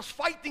boasting. It was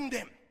fighting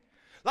them.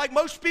 Like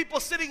most people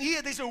sitting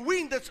here, there's a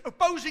wind that's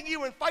opposing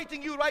you and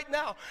fighting you right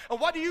now.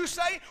 And what do you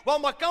say? Well,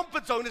 my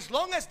comfort zone, as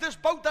long as this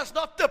boat does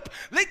not tip,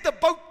 let the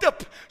boat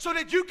tip so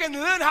that you can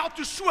learn how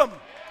to swim.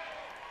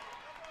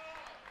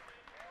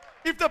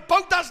 If the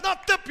boat does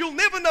not tip, you'll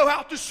never know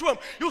how to swim.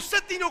 You'll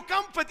sit in your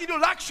comfort, in your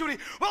luxury.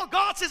 Well,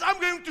 God says,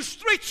 I'm going to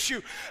stretch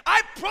you.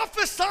 I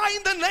prophesy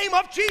in the name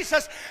of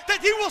Jesus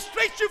that He will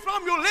stretch you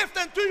from your left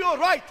and to your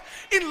right.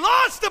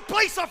 Enlarge the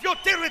place of your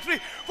territory,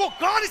 for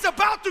God is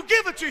about to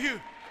give it to you.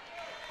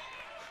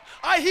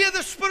 I hear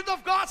the Spirit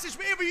of God says,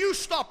 wherever you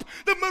stop,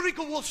 the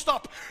miracle will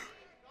stop.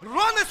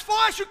 Run as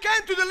far as you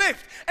can to the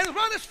left, and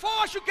run as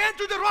far as you can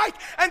to the right,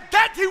 and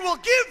that He will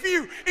give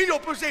you in your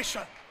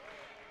possession.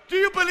 Do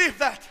you believe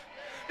that?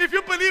 If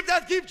you believe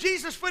that, give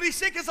Jesus 30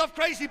 seconds of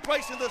crazy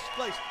praise in this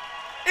place.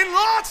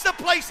 Enlarge the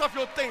place of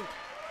your tent.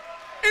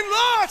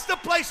 Enlarge the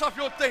place of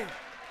your tent.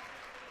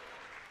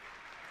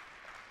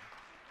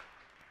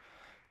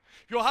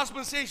 Your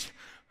husband says,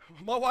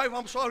 my wife,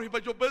 I'm sorry,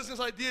 but your business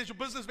ideas, your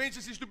business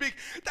ventures is too big.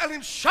 Tell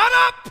him, shut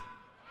up.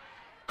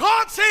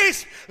 God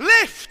says,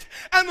 left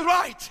and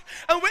right.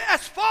 And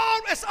as far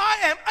as I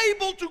am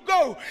able to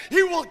go,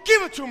 He will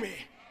give it to me.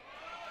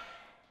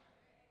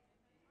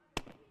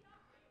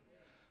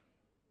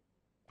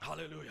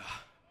 Hallelujah.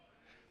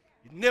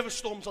 It never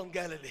storms on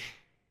Galilee.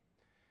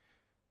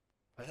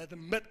 But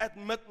at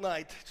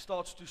midnight, it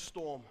starts to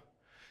storm.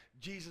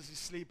 Jesus is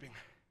sleeping.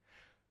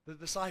 The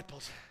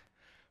disciples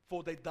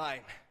thought they're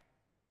dying.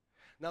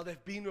 Now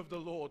they've been with the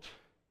Lord.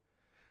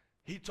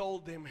 He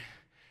told them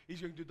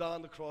He's going to die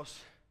on the cross.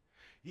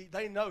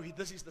 They know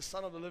this is the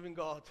Son of the living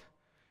God.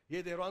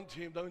 Yeah, they run to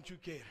Him. Don't you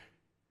care?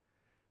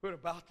 We're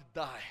about to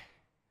die.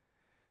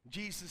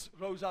 Jesus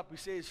rose up. He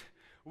says,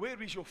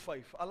 where is your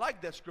faith? I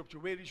like that scripture.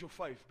 Where is your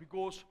faith?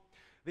 Because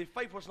their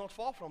faith was not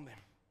far from them.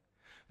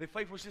 Their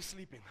faith was just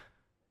sleeping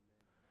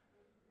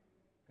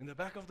in the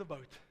back of the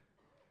boat.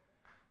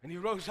 And He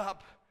rose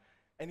up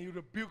and He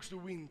rebukes the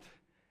wind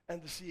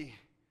and the sea.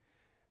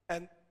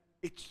 And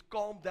it's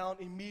calmed down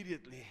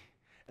immediately.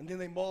 And then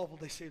they marveled.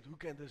 They said, who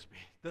can this be?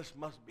 This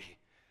must be.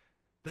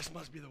 This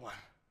must be the one.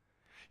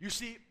 You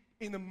see,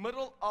 in the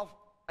middle of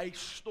a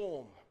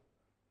storm,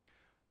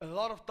 a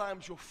lot of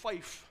times your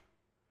faith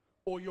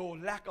or your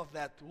lack of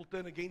that will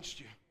turn against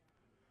you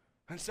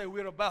and say,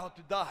 we're about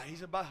to die.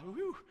 He's about,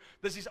 whew,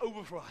 this is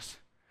over for us.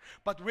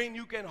 But when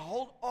you can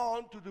hold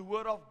on to the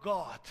Word of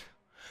God,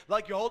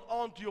 like you hold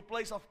on to your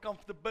place of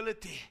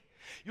comfortability,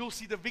 you'll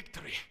see the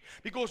victory.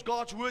 Because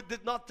God's Word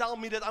did not tell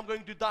me that I'm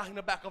going to die in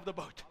the back of the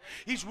boat.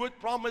 His Word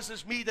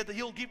promises me that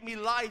He'll give me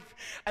life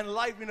and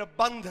life in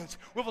abundance.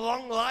 With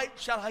long life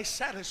shall I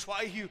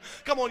satisfy you.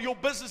 Come on, your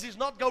business is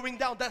not going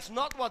down. That's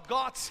not what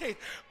God said.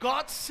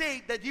 God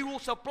said that He will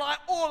supply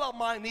all of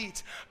my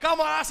needs.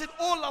 Come on, I said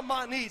all of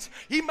my needs.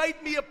 He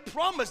made me a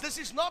promise. This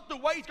is not the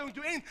way it's going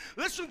to end.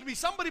 Listen to me.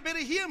 Somebody better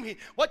hear me.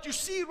 What you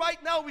see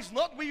right now is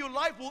not where your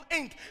life will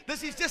end.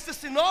 This is just a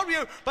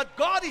scenario, but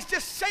God is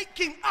just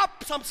shaking up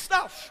some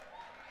stuff.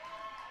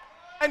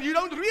 And you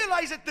don't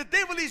realize that the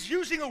devil is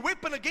using a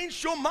weapon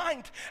against your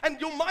mind. And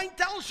your mind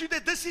tells you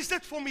that this is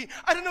it for me.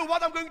 I don't know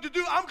what I'm going to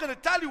do. I'm going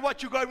to tell you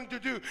what you're going to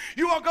do.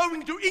 You are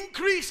going to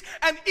increase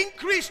and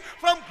increase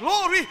from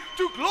glory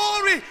to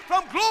glory,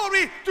 from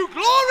glory to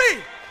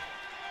glory.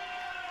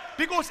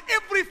 Because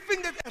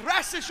everything that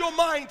harasses your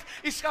mind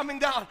is coming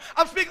down.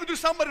 I'm speaking to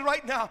somebody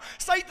right now.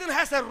 Satan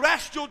has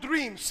harassed your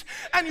dreams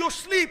and your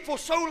sleep for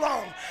so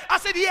long. I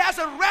said he has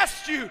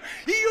harassed you.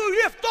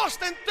 You have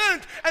tossed and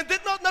turned and did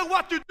not know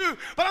what to do.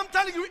 But I'm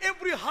telling you,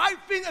 every high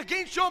thing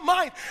against your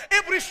mind,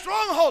 every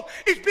stronghold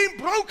is being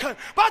broken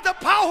by the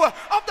power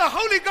of the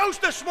Holy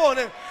Ghost this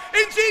morning.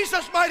 In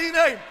Jesus' mighty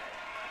name.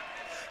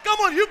 Come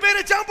on, you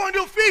better jump on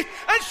your feet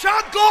and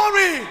shout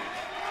glory.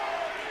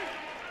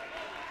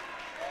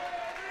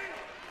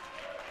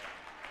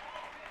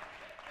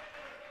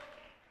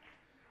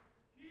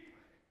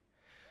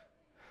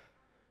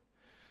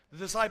 The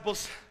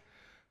disciples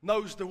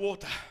knows the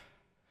water.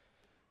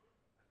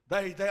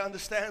 They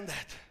understand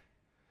that.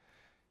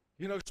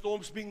 You know,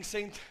 storms being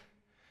sent.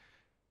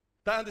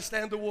 They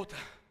understand the water.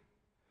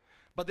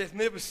 But they've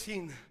never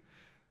seen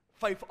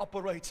faith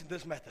operates in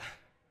this matter.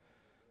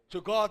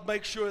 So God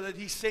makes sure that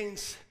He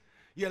sends,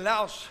 He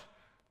allows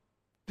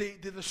the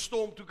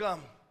storm to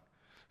come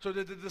so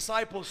that the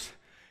disciples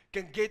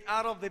can get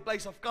out of their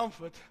place of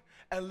comfort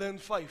and learn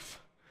faith.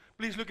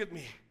 Please look at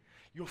me.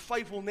 Your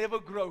faith will never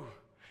grow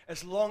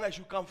as long as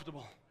you're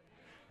comfortable.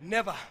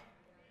 Never.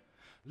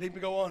 Let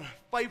me go on.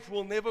 Faith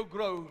will never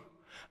grow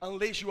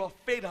unless you are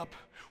fed up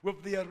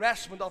with the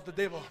harassment of the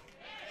devil.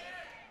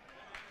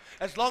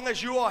 As long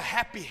as you are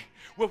happy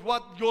with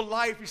what your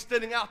life is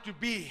turning out to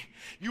be,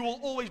 you will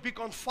always be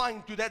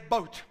confined to that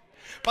boat.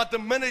 But the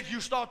minute you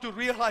start to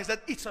realize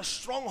that it's a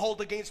stronghold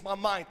against my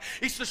mind,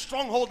 it's a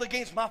stronghold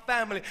against my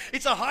family,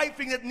 it's a high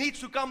thing that needs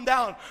to come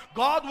down,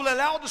 God will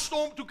allow the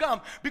storm to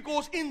come,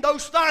 because in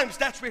those times,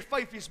 that's where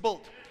faith is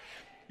built.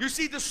 You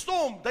see the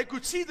storm, they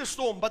could see the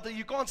storm, but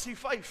you can't see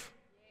faith.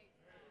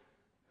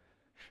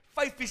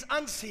 Faith is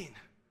unseen.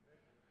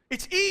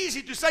 It's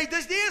easy to say,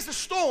 there's a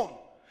storm.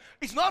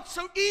 It's not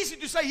so easy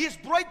to say, here's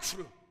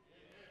breakthrough.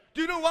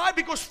 Do you know why?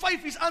 Because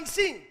faith is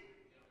unseen.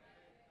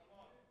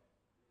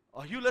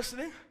 Are you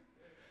listening?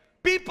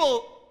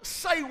 People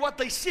say what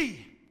they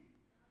see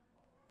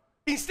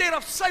instead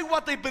of say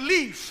what they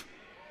believe.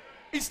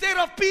 Instead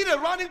of Peter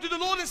running to the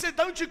Lord and said,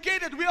 don't you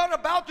get it? We are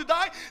about to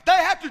die. They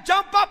had to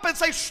jump up and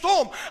say,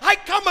 storm, I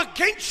come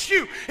against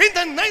you in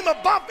the name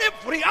above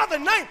every other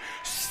name.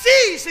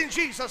 Cease in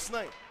Jesus'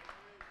 name.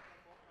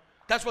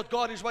 That's what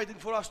God is waiting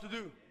for us to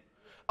do.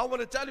 I want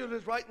to tell you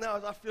this right now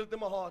as I feel it in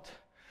my heart.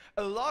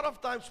 A lot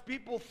of times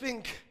people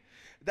think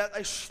that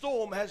a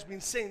storm has been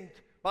sent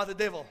by the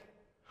devil,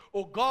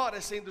 or God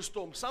has sent the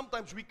storm.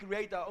 Sometimes we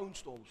create our own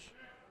storms.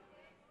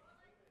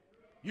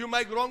 You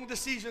make wrong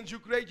decisions, you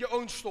create your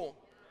own storm.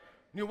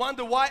 You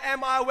wonder, why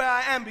am I where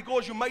I am?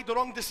 Because you made the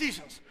wrong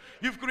decisions.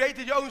 You've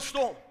created your own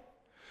storm.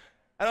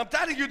 And I'm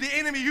telling you, the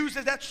enemy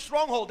uses that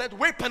stronghold, that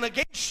weapon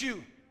against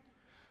you.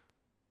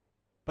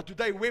 But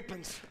today,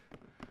 weapons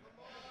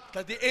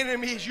that the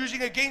enemy is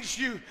using against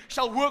you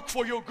shall work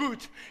for your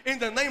good. In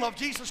the name of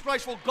Jesus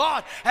Christ, for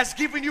God has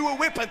given you a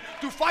weapon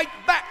to fight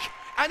back.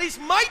 And He's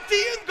mighty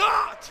in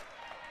God.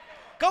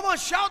 Come on,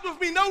 shout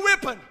with me, no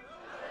weapon.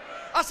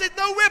 I said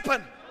no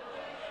weapon.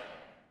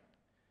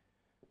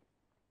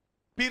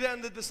 Peter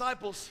and the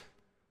disciples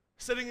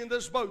sitting in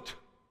this boat,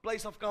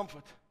 place of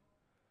comfort.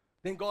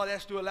 Then God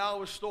has to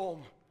allow a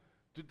storm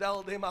to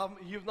tell them,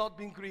 you've not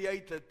been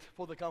created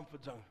for the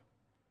comfort zone.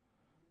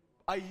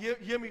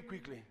 Hear me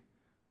quickly.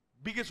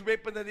 Biggest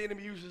weapon that the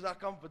enemy uses are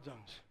comfort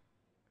zones.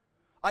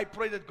 I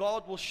pray that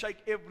God will shake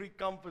every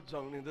comfort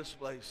zone in this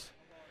place.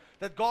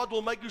 That God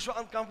will make you so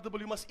uncomfortable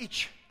you must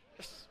itch.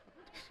 Yes.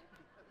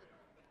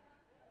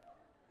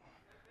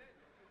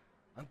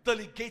 Until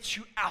He gets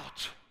you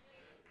out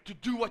to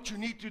do what you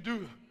need to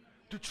do,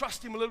 to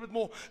trust Him a little bit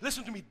more.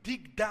 Listen to me,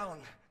 dig down,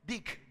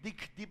 dig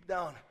deep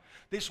down.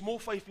 There's more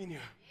faith in you.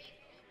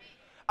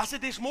 I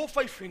said there's more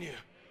faith in you.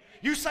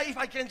 You say, if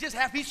I can just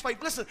have His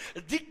faith, listen,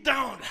 dig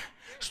down.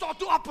 Start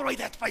to operate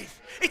that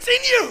faith. It's in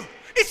you.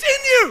 It's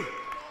in you.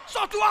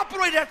 Start to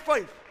operate that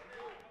faith.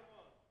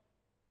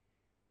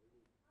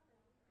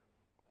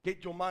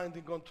 Get your mind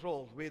in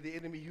control where the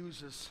enemy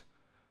uses,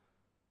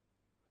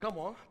 come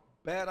on,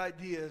 bad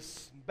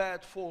ideas,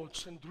 bad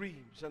thoughts and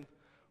dreams and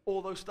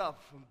all those stuff.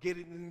 And get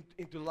it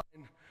into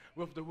line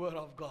with the Word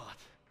of God.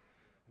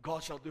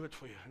 God shall do it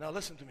for you. Now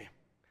listen to me.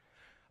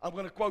 I'm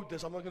going to quote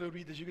this. I'm not going to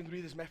read this. You can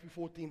read this, Matthew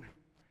 14.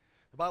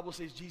 The Bible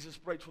says Jesus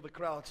prayed for the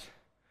crowds.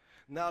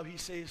 Now He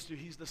says to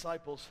His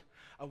disciples,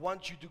 I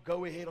want you to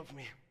go ahead of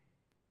me.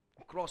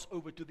 Cross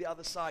over to the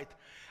other side.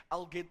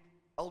 I'll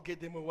get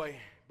them away.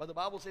 But the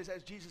Bible says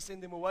as Jesus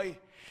sent them away,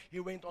 He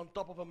went on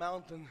top of a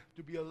mountain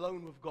to be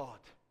alone with God.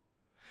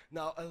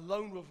 Now,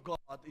 alone with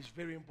God is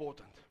very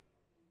important.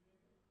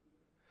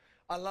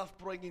 I love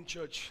praying in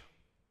church.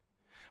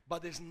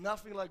 But there's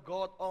nothing like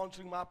God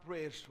answering my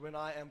prayers when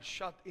I am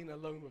shut in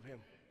alone with Him.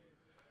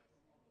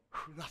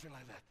 Nothing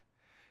like that.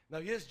 Now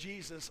here's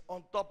Jesus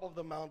on top of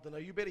the mountain. Now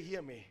you better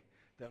hear me.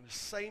 They're on the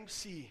same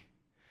sea.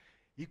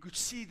 You could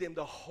see them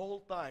the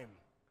whole time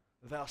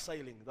they are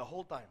sailing, the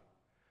whole time.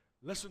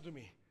 Listen to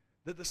me.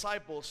 The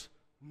disciples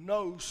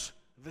knows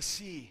the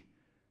sea.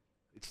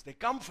 It's their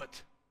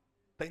comfort.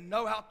 They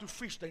know how to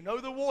fish. They know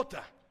the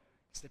water.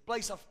 It's their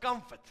place of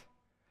comfort.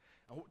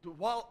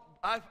 While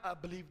I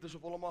believe this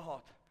with all of my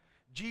heart,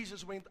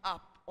 Jesus went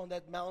up on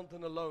that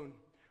mountain alone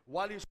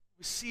while he was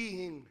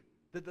seeing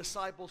the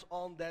disciples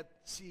on that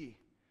sea.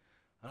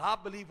 And I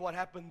believe what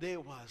happened there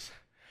was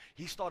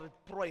he started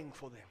praying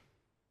for them.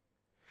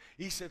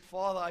 He said,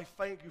 Father, I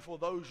thank you for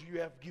those you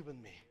have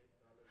given me.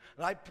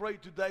 And I pray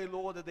today,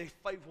 Lord, that their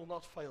faith will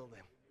not fail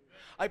them.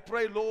 I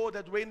pray, Lord,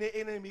 that when the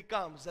enemy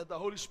comes, that the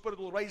Holy Spirit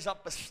will raise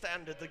up a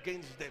standard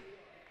against them.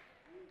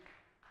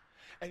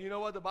 And you know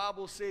what the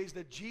Bible says?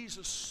 That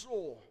Jesus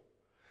saw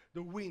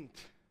the wind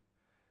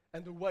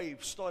and the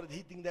waves started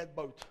hitting that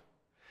boat.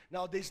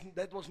 Now,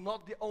 that was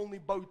not the only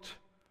boat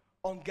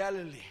on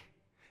Galilee.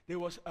 There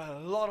was a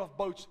lot of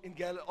boats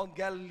on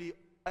Galilee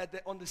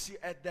on the sea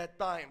at that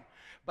time.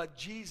 But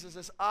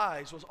Jesus'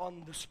 eyes was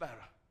on the sparrow.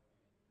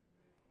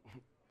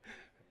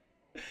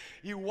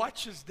 He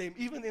watches them,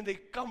 even in their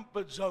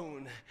comfort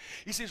zone.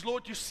 He says,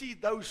 Lord, you see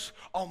those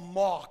are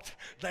marked.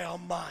 They are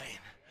mine.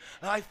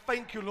 And I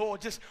thank you,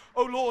 Lord.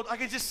 Oh Lord, I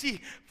can just see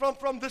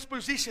from this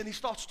position, he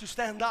starts to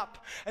stand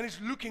up. And he's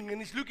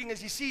looking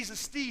as he sees the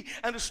sea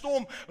and the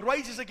storm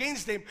rages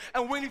against them.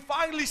 And when he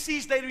finally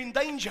sees they're in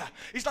danger,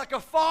 it's like a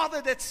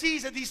father that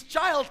sees that his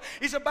child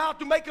is about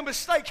to make a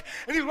mistake.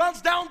 And he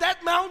runs down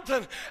that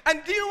mountain.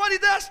 And do you know what he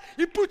does?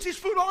 He puts his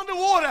foot on the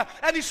water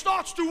and he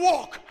starts to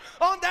walk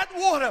on that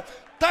water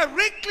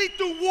directly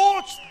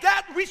towards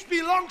that which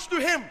belongs to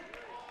him.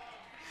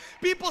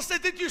 People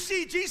said, did you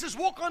see Jesus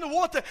walk on the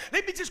water?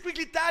 Let me just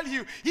quickly tell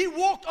you, he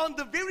walked on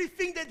the very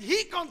thing that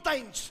he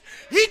contains.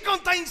 He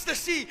contains the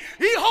sea.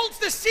 He holds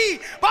the sea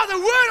by the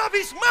word of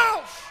his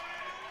mouth.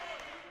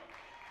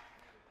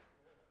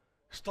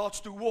 Starts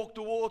to walk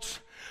towards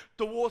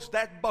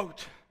that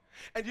boat.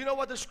 And you know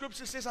what the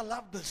scripture says? I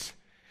love this.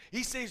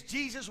 He says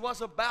Jesus was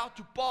about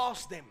to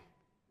pass them.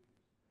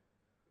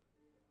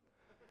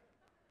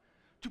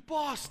 To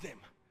pass them.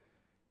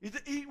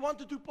 He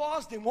wanted to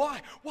pass them. Why?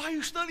 Why are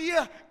you still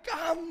here?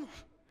 Come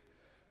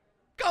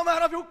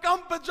out of your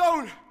comfort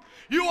zone.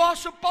 You are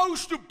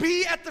supposed to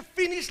be at the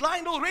finish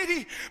line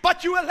already,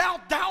 but you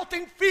allow doubt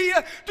and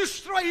fear to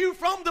stray you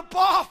from the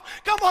path.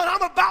 Come on,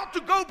 I'm about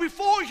to go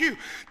before you.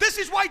 This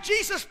is why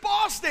Jesus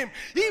passed them.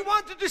 He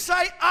wanted to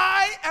say,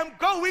 I am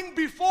going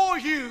before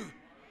you.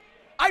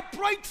 I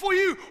prayed for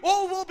you.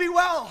 All will be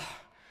well.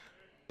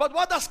 But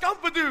what does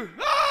comfort do?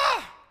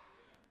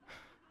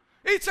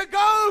 It's a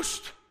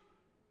ghost.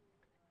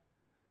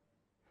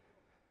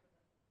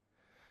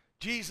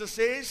 Jesus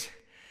says,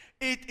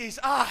 it is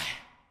I.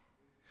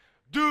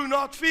 Do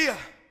not fear.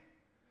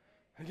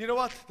 And you know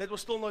what? That was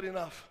still not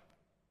enough.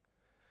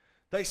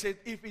 They said,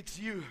 if it's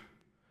you.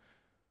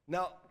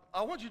 Now,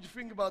 I want you to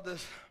think about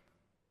this.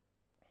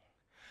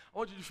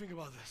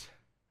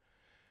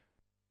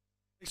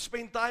 They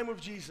spent time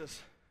with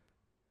Jesus.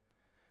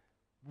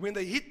 When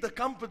they hit the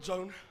comfort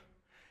zone,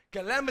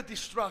 calamity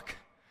struck.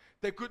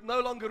 They could no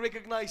longer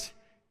recognize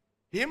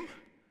him,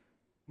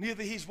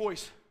 neither his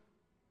voice.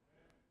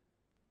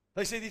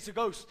 They said it's a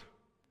ghost.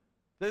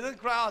 They didn't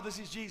cry out, this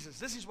is Jesus.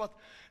 This is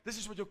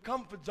what your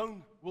comfort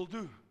zone will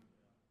do.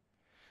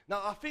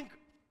 Now I think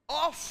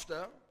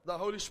after the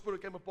Holy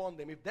Spirit came upon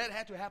them, if that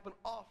had to happen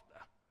after,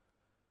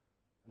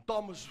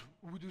 Thomas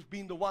would have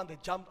been the one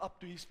that jumped up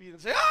to his feet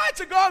and said, it's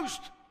a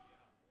ghost.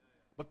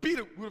 But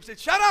Peter would have said,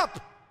 shut up.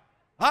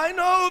 I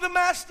know the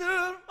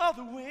master of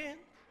the wind.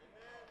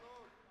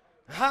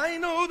 I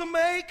know the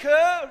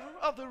maker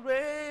of the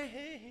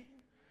rain.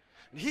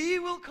 He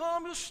will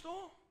calm your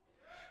storm.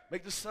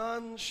 Make the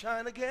sun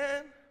shine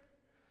again.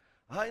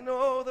 I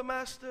know the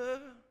master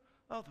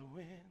of the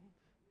wind.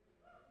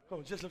 Come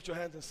on, just lift your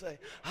hands and say,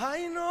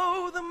 I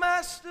know the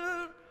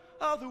master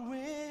of the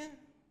wind.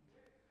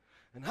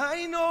 And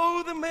I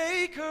know the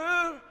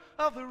maker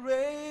of the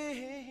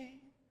rain.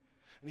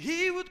 And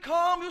he would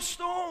calm your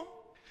storm.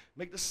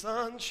 Make the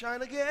sun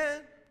shine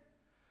again.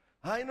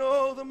 I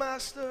know the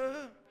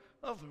master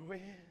of the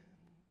wind.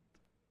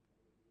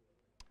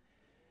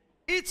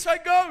 It's a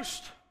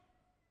ghost.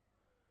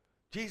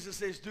 Jesus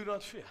says, do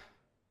not fear.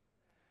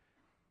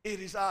 It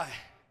is I.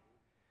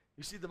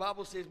 You see, the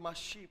Bible says, my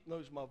sheep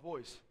knows my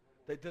voice.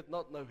 They did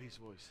not know his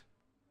voice.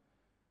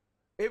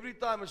 Every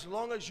time, as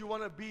long as you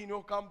want to be in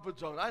your comfort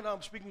zone, I know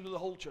I'm speaking to the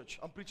whole church.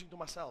 I'm preaching to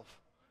myself.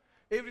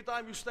 Every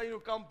time you stay in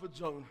your comfort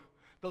zone,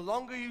 the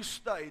longer you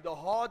stay, the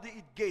harder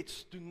it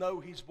gets to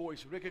know his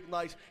voice,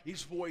 recognize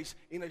his voice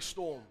in a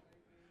storm.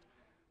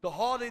 The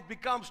harder it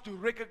becomes to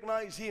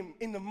recognize him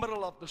in the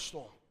middle of the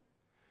storm.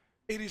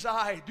 It is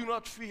I, do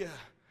not fear.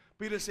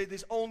 Peter said,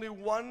 there's only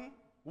one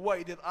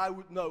way that I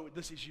would know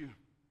this is you.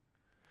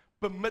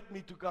 Permit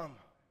me to come.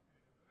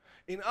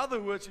 In other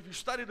words, if you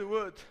study the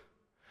word,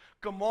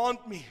 command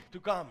me to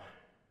come.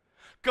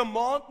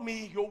 Command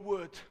me your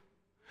word.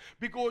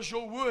 Because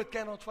your word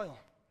cannot fail.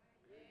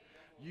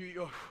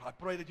 I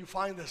pray that you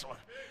find this one.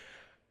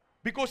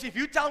 Because if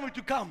you tell me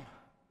to come,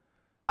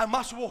 I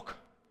must walk.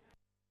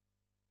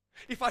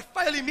 If I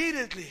fail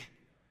immediately,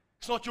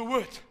 it's not your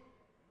word.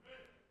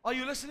 Are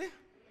you listening?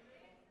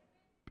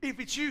 If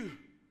it's you,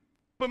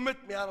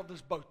 permit me out of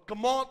this boat.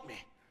 Command me.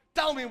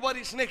 Tell me what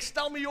is next.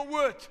 Tell me your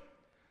word.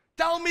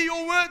 Tell me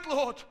your word,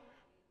 Lord.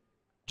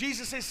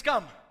 Jesus says,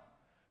 come.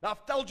 Now,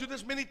 I've told you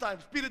this many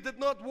times. Peter did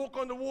not walk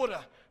on the water.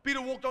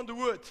 Peter walked on the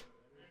word.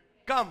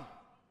 Come.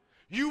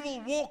 You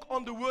will walk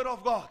on the word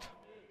of God.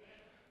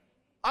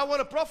 I want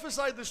to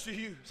prophesy this to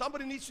you.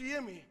 Somebody needs to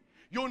hear me.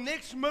 Your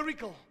next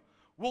miracle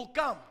will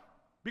come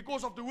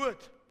because of the word.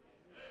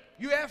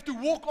 You have to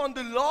walk on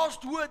the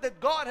last word that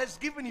God has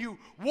given you.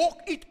 Walk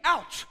it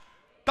out.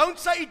 Don't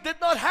say it did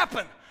not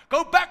happen.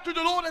 Go back to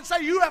the Lord and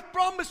say, you have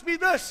promised me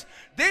this.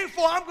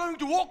 Therefore, I'm going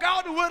to walk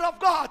out the word of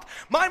God.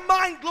 My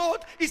mind, Lord,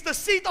 is the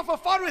seat of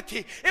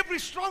authority. Every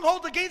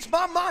stronghold against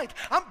my mind,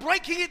 I'm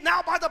breaking it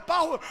now by the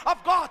power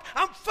of God.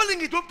 I'm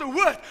filling it with the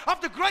word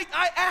of the great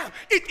I am.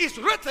 It is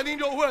written in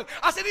your word.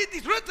 I said, it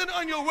is written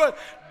on your word.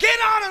 Get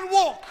out and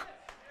walk.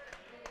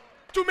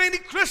 Too many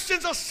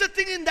Christians are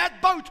sitting in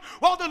that boat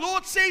while the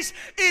Lord says,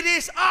 it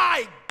is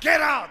I.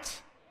 Get out.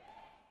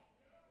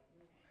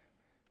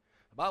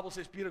 The Bible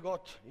says Peter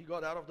got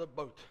out of the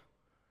boat.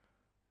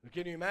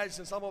 Can you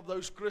imagine some of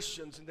those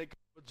Christians in their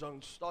comfort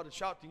zones started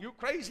shouting, you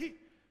crazy?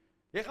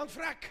 Jy gaan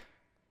vrek.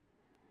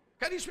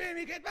 Can you swim?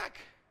 You get back.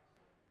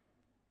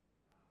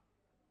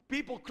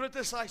 People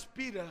criticize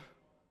Peter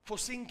for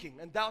sinking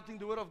and doubting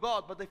the word of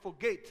God, but they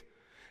forget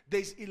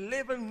there's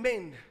 11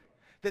 men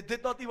that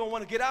did not even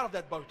want to get out of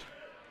that boat.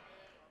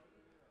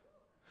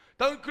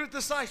 Don't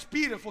criticize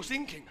Peter for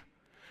sinking.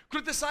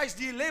 Criticize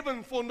the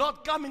 11 for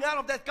not coming out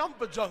of that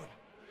comfort zone.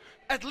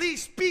 At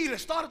least Peter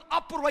started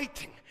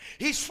operating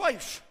his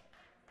faith.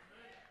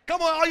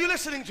 Come on, are you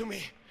listening to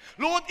me?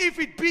 Lord, if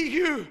it be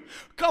you,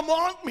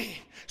 command me.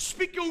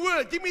 Speak your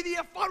word. Give me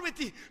the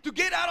authority to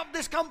get out of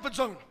this comfort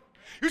zone.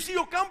 You see,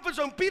 your comfort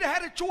zone, Peter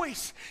had a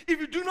choice. If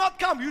you do not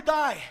come, you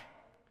die.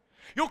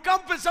 Your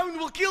comfort zone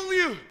will kill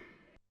you.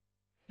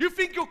 You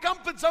think your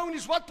comfort zone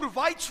is what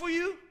provides for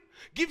you?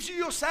 Gives you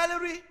your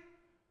salary?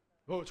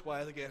 Oh, it's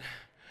quiet again.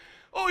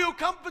 Oh, your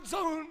comfort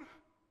zone.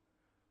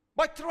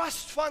 My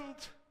trust fund.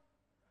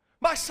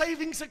 My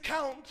savings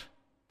account,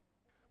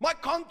 my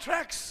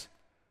contracts,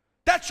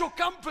 that's your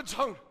comfort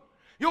zone.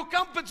 Your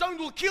comfort zone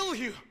will kill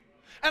you.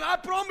 And I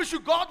promise you,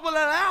 God will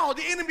allow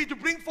the enemy to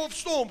bring forth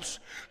storms,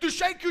 to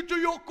shake you to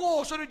your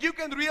core so that you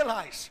can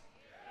realize.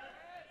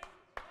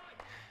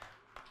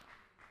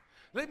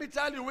 Let me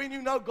tell you, when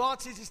you know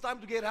God says it's time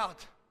to get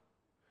out,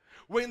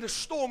 when the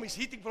storm is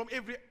hitting from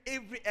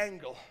every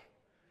angle,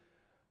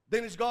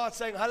 then it's God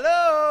saying,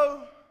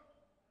 hello,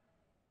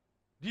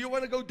 do you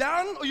want to go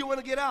down or you want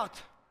to get out?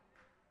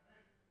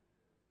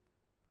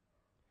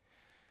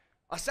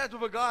 I sat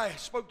with a guy,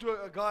 spoke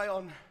to a guy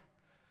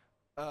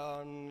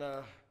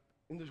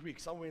in this week,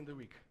 somewhere in the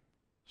week.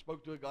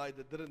 Spoke to a guy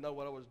that didn't know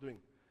what I was doing.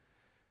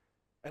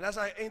 And as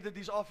I entered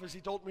his office,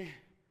 he told me,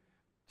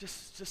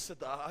 just sit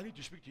there, I need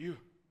to speak to you.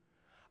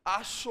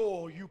 I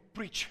saw you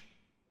preach.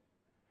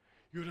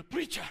 You're a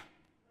preacher.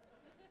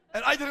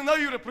 And I didn't know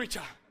you were a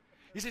preacher.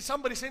 He said,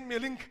 somebody sent me a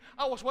link.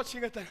 I was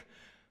watching it. And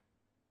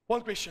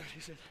one question,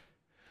 he said,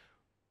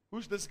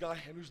 who's this guy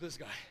and who's this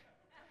guy?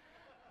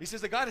 He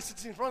says, the guy that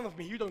sits in front of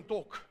me, you don't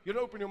talk. You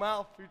don't open your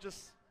mouth. You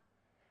just...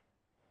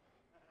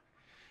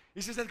 He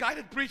says, that guy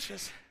that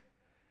preaches,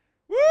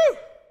 woo!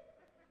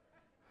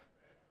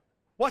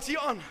 What's he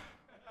on?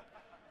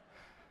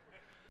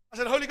 I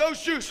said, Holy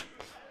Ghost juice.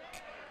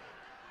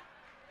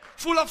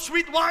 Full of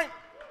sweet wine.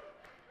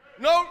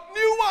 No,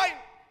 new wine.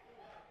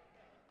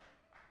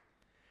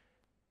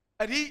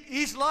 And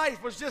his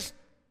life was just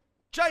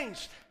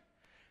changed.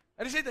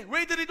 And he said,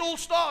 where did it all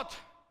start?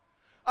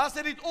 I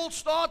said, it all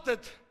started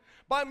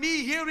by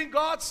me hearing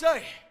God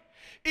say,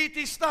 it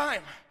is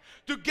time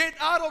to get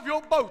out of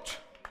your boat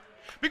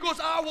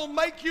because I will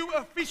make you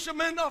a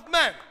fisherman of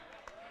men.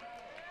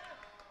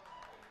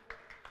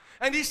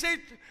 And he said,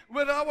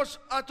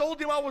 I told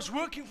him I was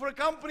working for a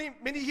company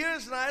many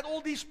years and I had all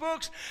these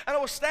perks and I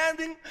was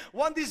standing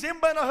one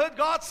December and I heard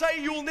God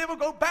say, you will never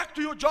go back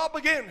to your job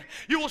again.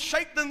 You will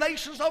shake the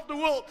nations of the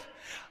world.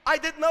 I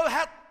did not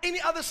have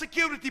any other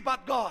security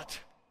but God.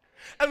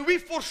 And we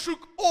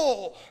forsook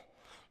all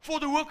for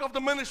the work of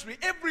the ministry.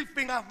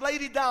 Everything, I've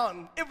laid it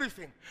down.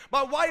 Everything.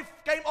 My wife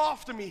came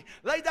after me,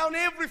 laid down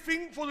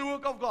everything for the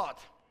work of God.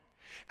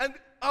 And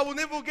I will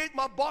never forget,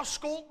 my boss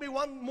called me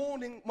one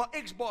morning, my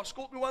ex-boss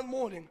called me one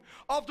morning,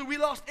 after we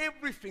lost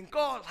everything,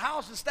 cars,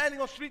 houses,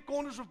 standing on street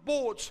corners with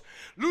boards,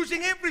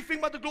 losing everything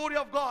but the glory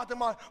of God.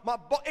 And my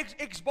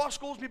ex-boss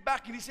calls me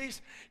back and he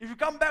says, if you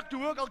come back to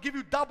work, I'll give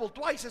you double,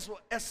 twice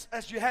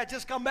as you had,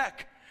 just come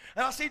back.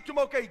 And I said to him,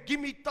 okay,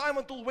 give me time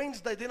until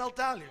Wednesday, then I'll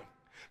tell you.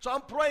 So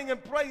I'm praying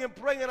and praying and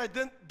praying, and I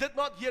did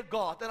not hear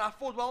God. And I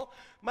thought, well,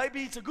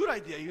 maybe it's a good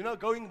idea,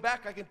 going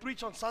back. I can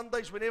preach on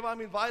Sundays whenever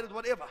I'm invited,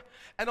 whatever.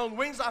 And on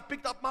Wednesday, I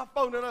picked up my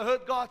phone, and I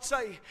heard God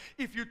say,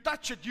 if you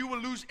touch it, you will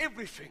lose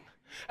everything.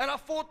 And I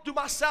thought to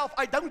myself,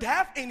 I don't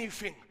have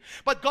anything.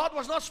 But God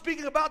was not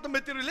speaking about the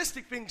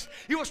materialistic things.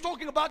 He was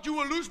talking about, you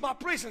will lose my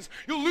presence.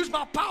 You'll lose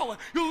my power.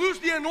 You'll lose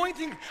the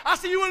anointing. I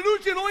said, you will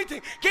lose the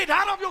anointing. Get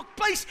out of your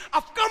place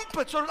of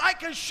comfort so that I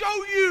can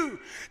show you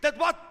that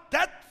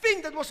that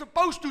thing that was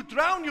supposed to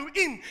drown you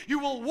in, you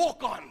will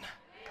walk on.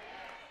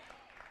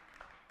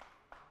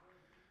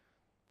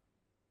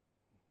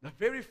 The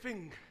very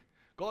thing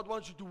God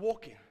wants you to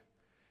walk in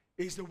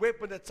is the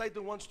weapon that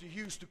Satan wants to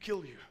use to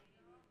kill you.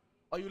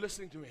 Are you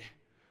listening to me?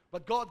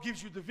 But God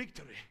gives you the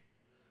victory.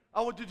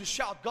 I want you to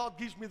shout, God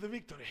gives me the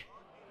victory.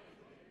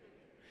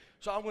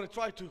 So I'm going to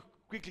try to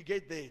quickly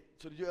get there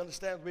so that you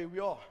understand where we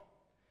are.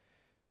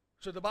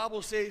 So the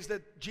Bible says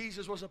that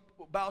Jesus was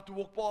about to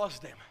walk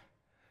past them.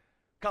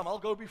 Come, I'll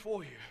go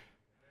before you.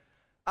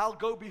 I'll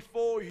go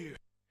before you.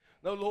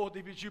 No, Lord,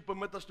 if you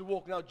permit us to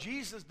walk. Now,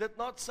 Jesus did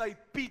not say,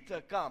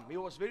 Peter, come. He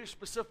was very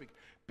specific.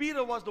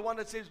 Peter was the one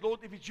that says, Lord,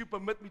 if it's you,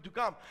 permit me to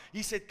come.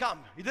 He said, come.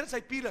 He didn't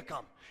say, Peter,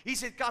 come. He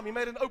said, come. He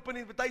made an open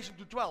invitation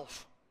to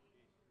 12.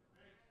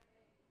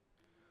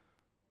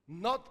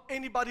 Not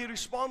anybody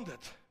responded.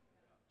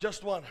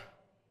 Just one.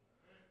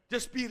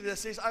 Just Peter that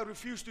says, I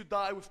refuse to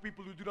die with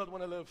people who do not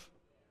want to live.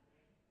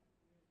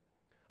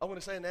 I want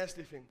to say a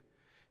nasty thing.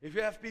 If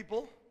you have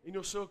people in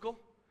your circle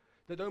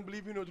that don't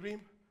believe in your dream,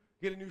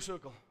 get a new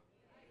circle.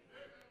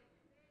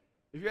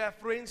 If you have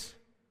friends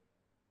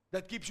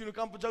that keeps you in a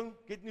comfort zone,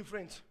 get new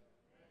friends.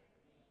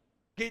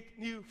 Get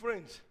new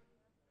friends.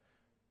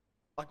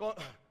 I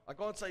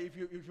can't say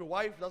if your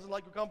wife doesn't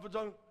like your comfort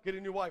zone, get a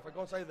new wife. I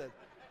can't say that.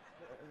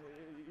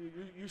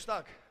 You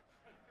stuck.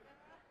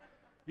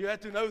 You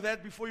had to know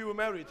that before you were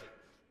married.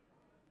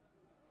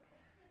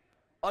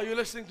 Are you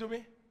listening to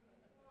me?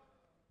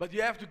 But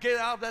you have to get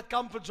out of that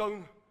comfort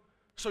zone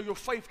so your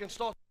faith can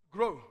start to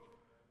grow.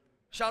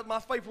 Shout, my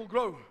faith will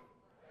grow.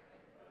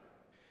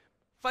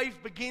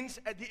 Faith begins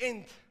at the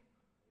end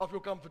of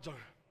your comfort zone.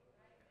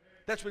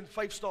 That's when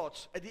faith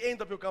starts, at the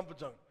end of your comfort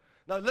zone.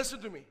 Now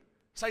listen to me.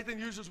 Satan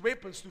uses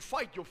weapons to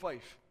fight your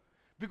faith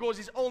because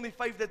it's only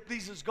faith that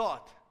pleases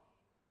God.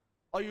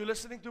 Are you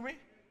listening to me?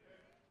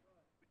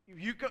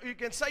 You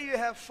can say you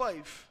have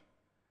faith.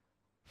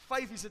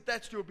 Faith is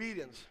attached to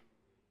obedience.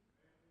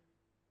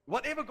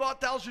 Whatever God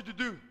tells you to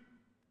do,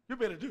 you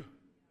better do,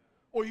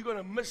 or you're going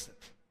to miss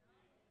it.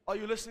 Are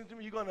you listening to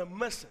me? You're going to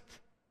miss it.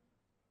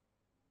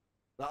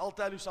 Now, I'll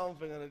tell you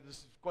something, and this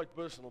is quite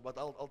personal, but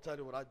I'll tell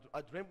you what.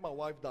 I dreamt my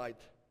wife died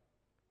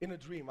in a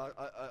dream.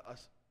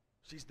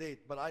 She's dead,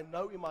 but I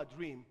know in my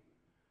dream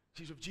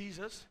she's with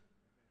Jesus,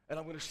 and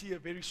I'm going to see her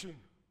very soon.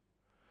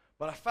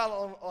 But I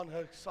fell on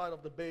her side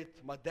of the bed.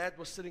 My dad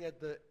was sitting at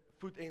the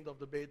foot end of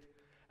the bed,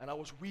 and I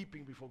was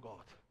weeping before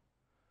God.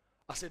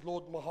 I said,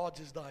 Lord, my heart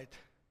just died.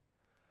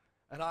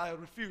 And I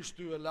refused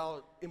to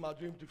allow in my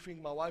dream to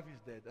think my wife is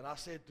dead. And I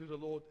said to the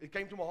Lord, it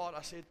came to my heart,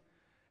 I said,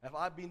 have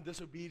I been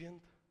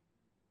disobedient?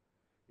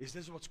 Is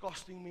this what's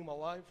costing me my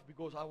wife?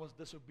 Because I was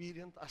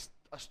disobedient.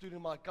 I stood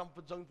in my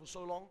comfort zone for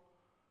so long.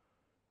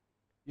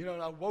 You know,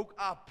 and I woke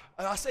up.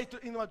 And I said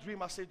in my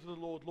dream, I said to the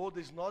Lord, Lord,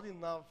 there's not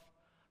enough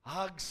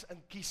hugs and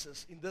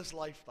kisses in this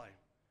lifetime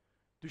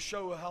to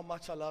show her how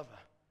much I love her.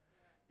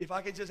 If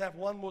I can just have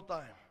one more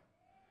time.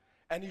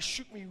 And he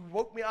shook me,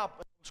 woke me up,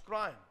 and I was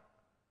crying.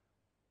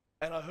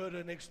 And I heard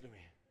her next to me.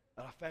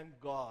 And I thanked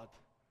God.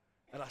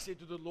 And I said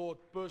to the Lord,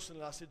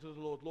 personally, I said to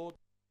the Lord, Lord,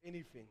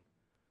 anything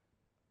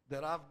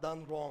that I've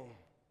done wrong,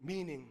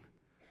 meaning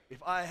if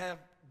I have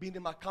been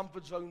in my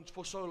comfort zone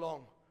for so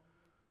long,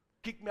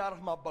 kick me out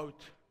of my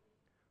boat,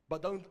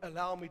 but don't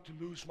allow me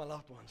to lose my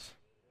loved ones.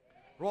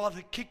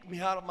 Rather, kick me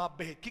out of my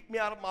bed, kick me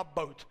out of my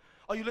boat.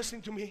 Are you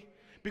listening to me?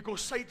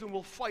 Because Satan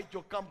will fight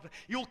your comfort.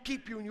 He'll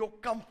keep you in your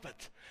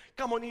comfort.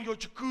 Come on, in your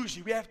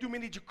jacuzzi. We have too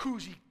many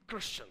jacuzzi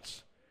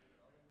Christians.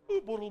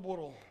 Ooh,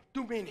 borrel.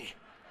 Too many.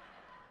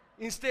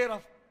 Instead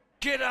of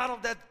get out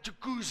of that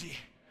jacuzzi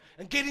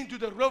and get into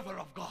the river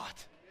of God.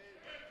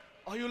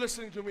 Are you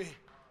listening to me?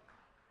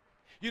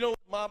 You know,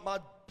 my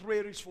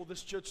prayer is for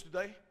this church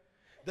today,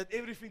 that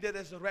everything that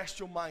has harassed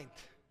your mind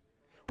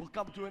will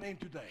come to an end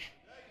today.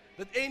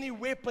 That any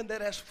weapon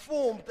that has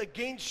formed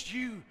against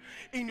you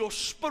in your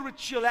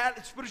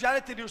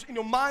spirituality, in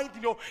your mind,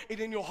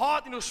 in your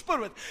heart, in your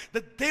spirit, the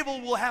devil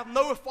will have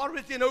no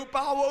authority and no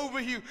power over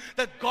you.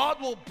 That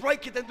God will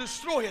break it and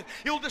destroy it.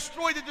 He'll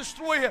destroy the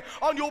destroyer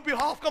on your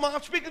behalf. Come on,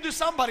 I'm speaking to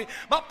somebody.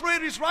 My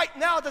prayer is right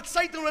now that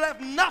Satan will have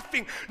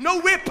nothing, no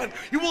weapon.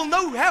 You will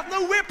have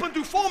no weapon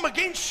to form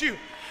against you.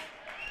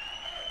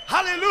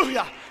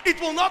 Hallelujah.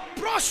 It will not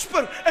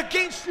prosper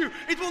against you.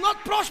 It will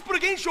not prosper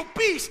against your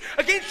peace,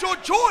 against your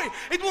joy.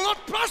 It will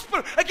not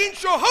prosper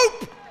against your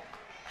hope.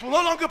 It will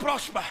no longer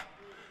prosper.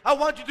 I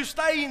want you to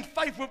stay in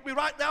faith with me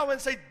right now and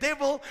say,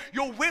 devil,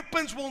 your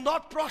weapons will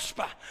not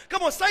prosper.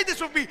 Come on, say this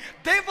with me.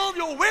 Devil,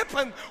 your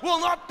weapon will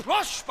not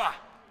prosper.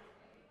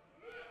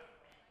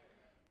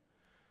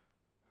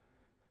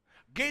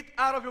 Get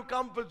out of your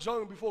comfort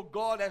zone before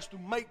God has to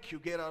make you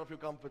get out of your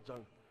comfort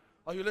zone.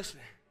 Are you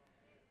listening?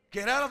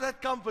 Get out of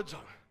that comfort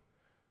zone.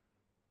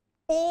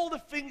 All the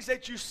things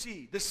that you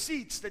see, the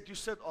seats that you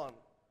sit on,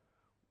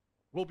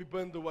 will be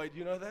burned away. Do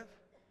you know that?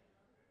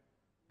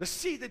 The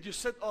seat that you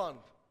sit on,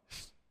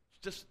 it's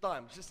just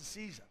time, it's just a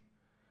season.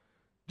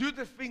 Do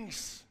the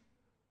things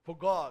for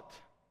God.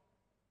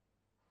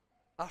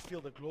 I feel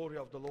the glory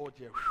of the Lord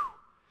here. Whew.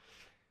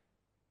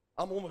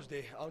 I'm almost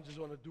there. I just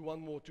want to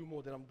do two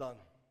more, then I'm done.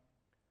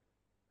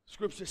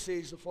 Scripture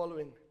says the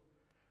following,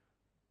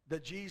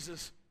 that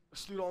Jesus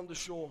stood on the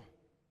shore.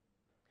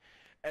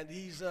 And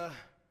he's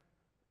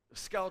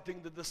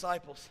scouting the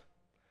disciples.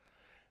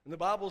 And the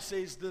Bible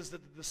says this,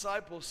 that the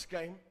disciples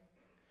came,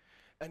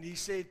 and he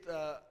said,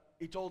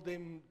 he told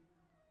them,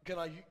 can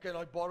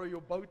I borrow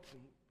your boat?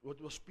 And what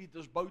was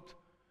Peter's boat?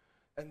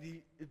 And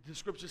the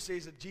scripture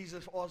says that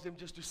Jesus asked them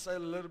just to sail a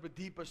little bit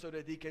deeper so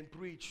that he can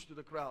preach to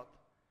the crowd.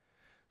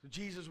 So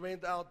Jesus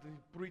went out and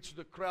preached to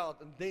the crowd,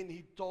 and then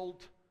he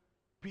told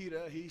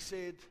Peter, he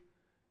said,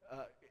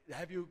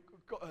 have you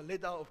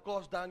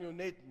cast down your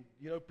net?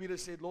 And, Peter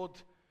said, Lord,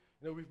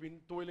 we've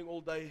been toiling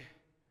all day,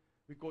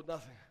 we caught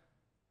nothing.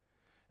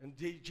 And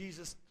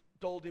Jesus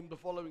told him the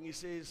following, he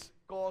says,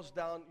 cast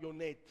down your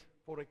net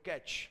for a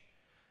catch.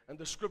 And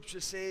the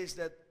scripture says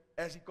that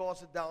as he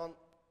casted down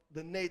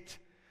the net,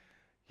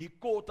 he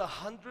caught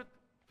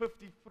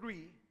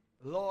 153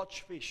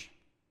 large fish.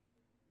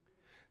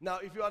 Now,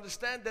 if you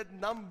understand that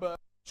number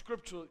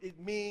scriptural, it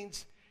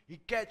means he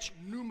catch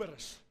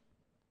numerous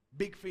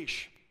big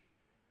fish.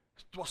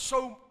 It was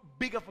so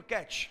big of a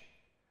catch.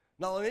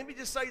 Now, let me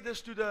just say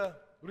this to the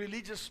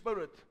religious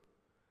spirit.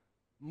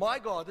 My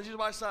God, this is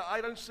why I say I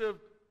don't serve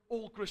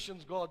all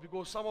Christians' God,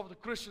 because some of the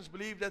Christians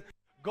believe that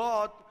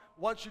God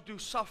wants you to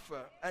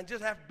suffer and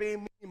just have bare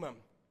minimum.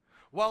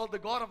 While the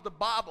God of the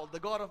Bible, the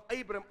God of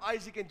Abraham,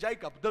 Isaac, and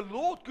Jacob, the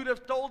Lord could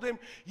have told him,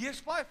 here's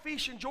 5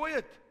 fish, enjoy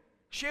it.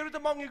 Share it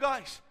among you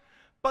guys.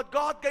 But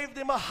God gave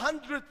them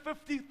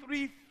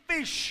 153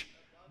 fish.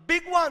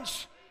 Big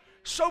ones.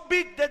 So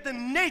big that the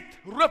net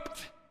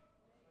ripped.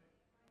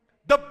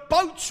 The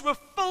boats were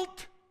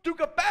filled to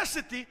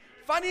capacity.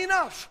 Funny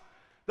enough,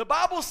 the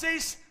Bible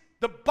says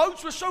the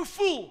boats were so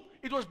full,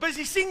 it was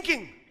busy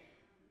sinking.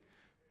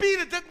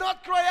 Peter did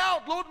not cry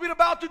out, Lord, we're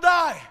about to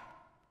die.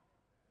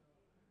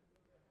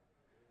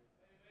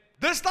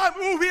 This time,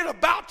 we're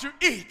about to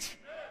eat.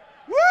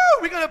 Woo,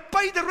 we're going to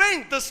pay the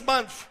rent this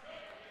month.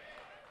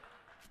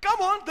 Come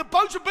on, the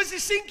boats were busy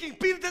sinking.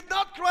 Peter did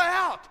not cry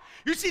out.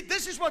 You see,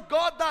 this is what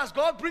God does.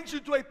 God brings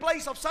you to a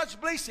place of such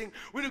blessing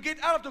when you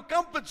get out of the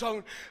comfort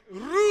zone.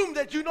 Room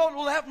that you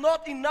will have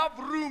not enough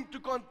room to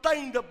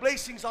contain the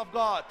blessings of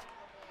God.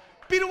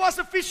 Peter was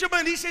a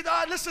fisherman. He said,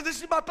 listen,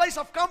 this is my place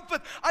of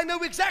comfort. I know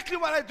exactly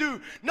what I do.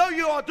 No,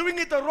 you are doing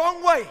it the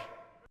wrong way.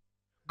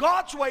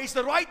 God's way is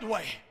the right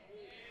way.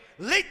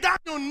 Let down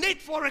your net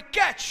for a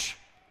catch.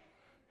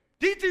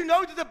 Did you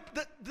know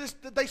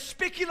that they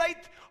speculate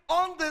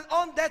on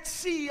that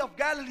sea of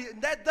Galilee in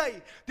that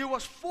day? There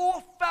was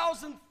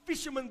 4,000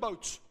 fishermen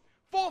boats.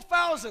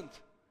 4,000.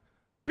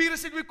 Peter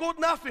said, we caught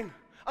nothing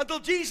until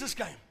Jesus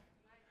came.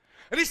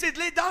 And he said,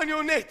 lay down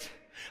your net.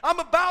 I'm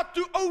about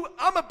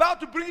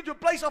to bring you to a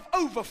place of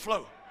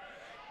overflow.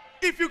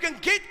 If you can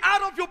get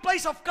out of your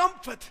place of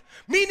comfort,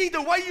 meaning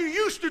the way you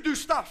used to do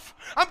stuff,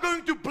 I'm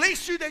going to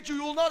bless you that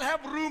you will not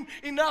have room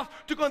enough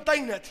to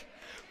contain it.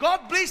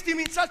 God blessed him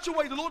in such a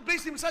way, the Lord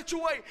blessed him in such a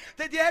way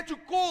that he had to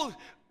call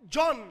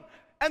John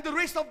and the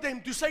rest of them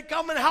to say,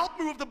 come and help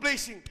me with the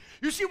blessing.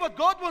 You see, what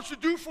God wants to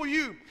do for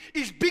you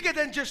is bigger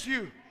than just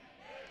you.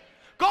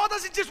 God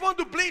doesn't just want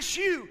to bless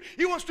you.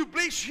 He wants to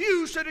bless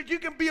you so that you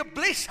can be a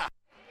blesser.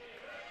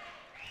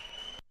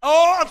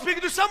 Oh, I'm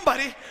speaking to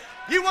somebody.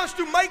 He wants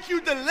to make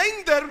you the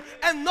lender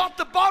and not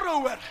the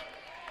borrower.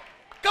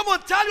 Come on,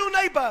 tell your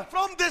neighbor,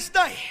 from this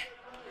day,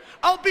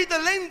 I'll be the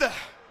lender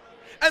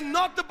and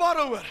not the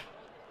borrower.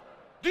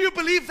 Do you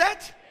believe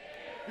that?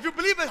 If you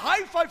believe it,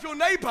 high five your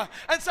neighbor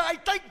and say, I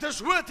take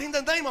this word in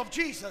the name of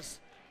Jesus.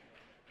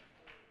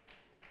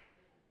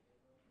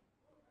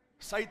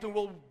 Satan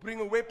will bring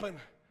a weapon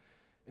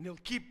and he'll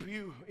keep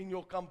you in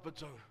your comfort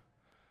zone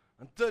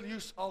until you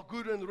are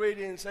good and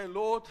ready and say,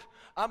 Lord,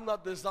 I'm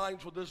not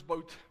designed for this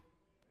boat.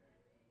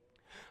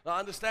 Now, I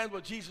understand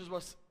what Jesus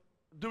was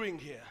doing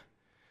here.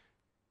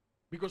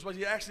 Because what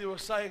he actually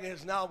was saying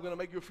is, now I'm going to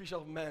make you a fish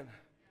of men.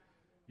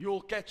 You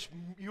will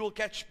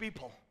catch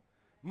people.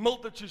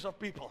 Multitudes of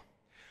people.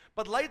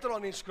 But later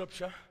on in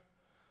Scripture,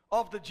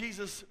 after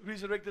Jesus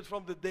resurrected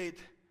from the dead,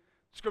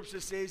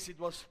 Scripture says it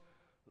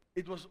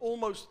was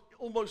almost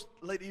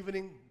late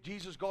evening.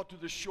 Jesus got to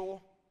the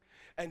shore,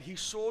 and he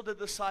saw the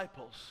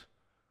disciples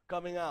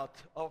coming out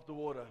of the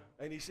water.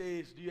 And he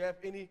says, do you have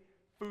any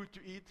food to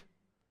eat?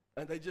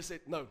 And they just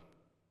said, no.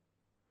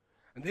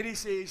 And then he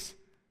says,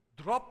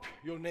 drop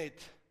your net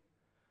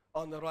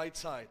on the right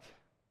side.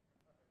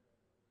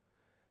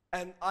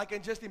 And I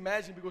can just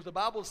imagine, because the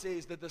Bible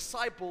says the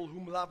disciple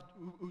whom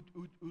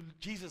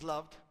Jesus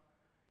loved,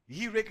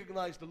 he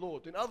recognized the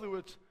Lord. In other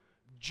words,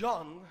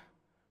 John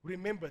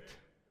remembered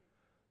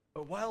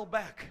a while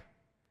back,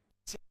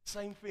 said the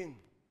same thing.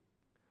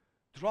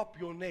 Drop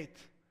your net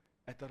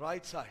at the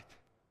right side.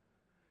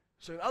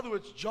 So in other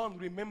words, John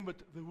remembered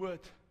the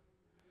word.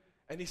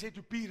 And he said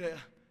to Peter,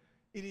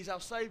 it is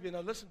our Savior.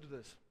 Now listen to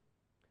this.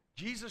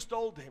 Jesus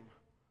told him,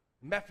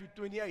 Matthew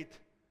 28,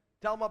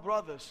 tell my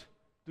brothers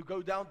to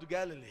go down to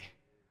Galilee.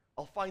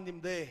 I'll find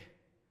him there.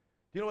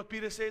 You know what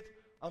Peter said?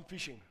 I'm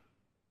fishing.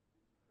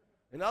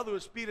 In other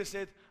words, Peter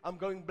said, I'm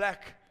going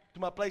back to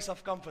my place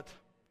of comfort.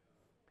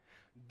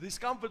 This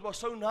comfort was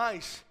so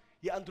nice,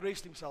 he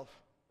undressed himself.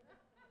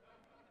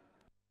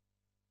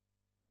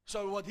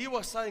 So what he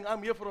was saying,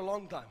 I'm here for a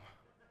long time.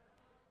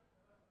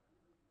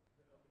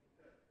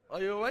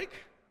 Are you awake?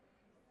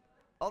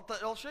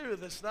 I'll show you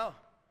this now.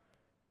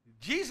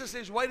 Jesus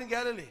is waiting in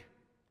Galilee.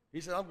 He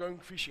said, I'm going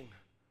fishing.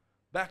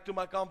 Back to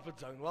my comfort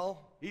zone.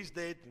 Well, he's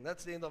dead, and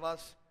that's the end of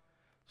us.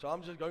 So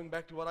I'm just going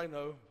back to what I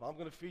know. If I'm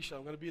going to fish,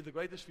 I'm going to be the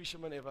greatest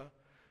fisherman ever. And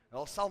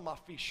I'll sell my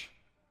fish.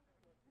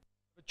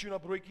 A tuna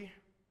broodjie.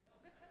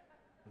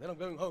 And then I'm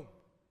going home.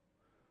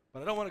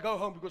 But I don't want to go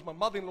home because my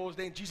mother-in-law is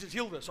there and Jesus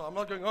healed her. So I'm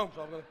not going home.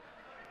 So I'm going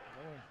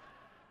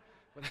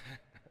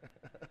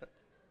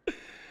to...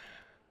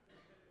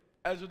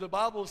 As the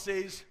Bible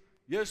says,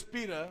 here's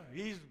Peter.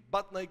 He's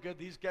butt naked.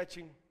 He's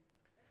catching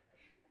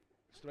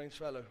strange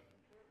fellow.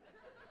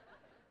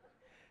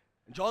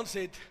 And John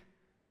said,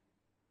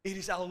 it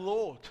is our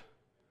Lord.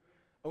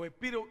 And when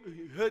Peter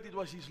heard it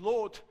was his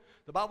Lord,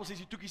 the Bible says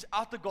he took his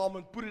outer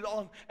garment, put it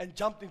on, and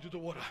jumped into the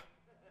water.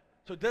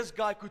 So this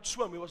guy could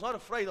swim. He was not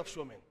afraid of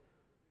swimming.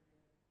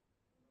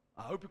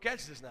 I hope you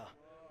catch this now.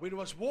 When he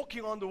was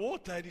walking on the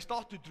water and he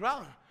started to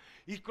drown,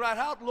 he cried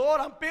out,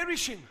 Lord, I'm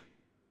perishing.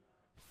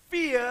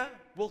 Fear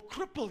will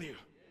cripple you.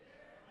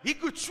 He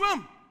could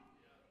swim.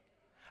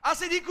 I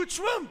said he could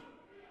swim.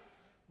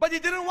 But he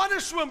didn't want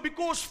to swim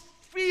because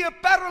fear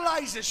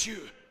paralyzes you.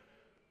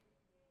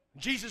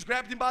 Jesus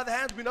grabbed him by the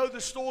hand. We know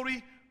the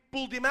story.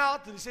 Pulled him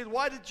out and he said,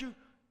 why did you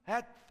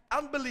have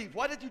unbelief?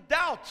 Why did you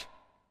doubt?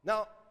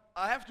 Now,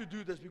 I have to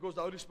do this because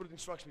the Holy Spirit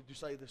instructs me to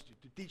say this,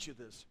 to teach you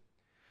this.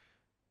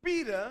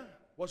 Peter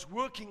was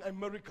working a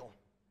miracle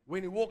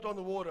when he walked on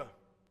the water.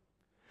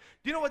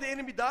 Do you know what the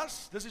enemy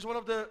does? This is one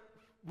of the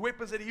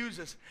weapons that he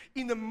uses.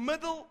 In the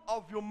middle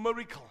of your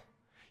miracle,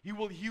 he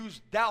will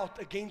use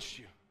doubt against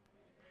you.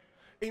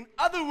 In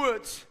other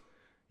words,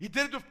 he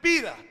did it with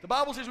Peter. The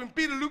Bible says when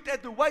Peter looked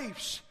at the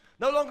waves,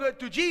 no longer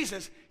to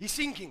Jesus, he's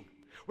sinking.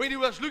 When he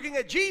was looking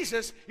at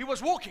Jesus, he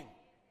was walking.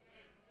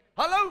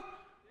 Hello?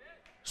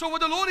 So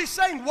what the Lord is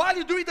saying, while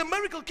you're doing the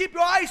miracle, keep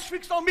your eyes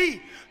fixed on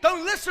me.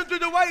 Don't listen to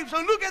the waves.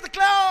 Don't look at the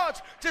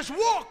clouds. Just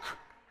walk.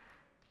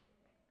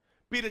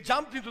 Peter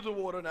jumped into the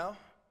water now.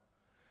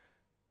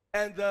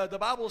 And the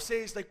Bible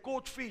says they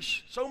caught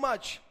fish so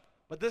much,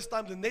 but this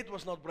time the net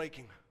was not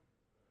breaking.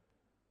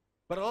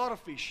 But a lot of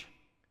fish.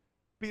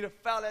 Peter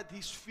fell at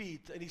his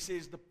feet and he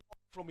says, depart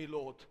from me,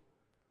 Lord,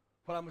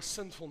 for I'm a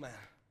sinful man.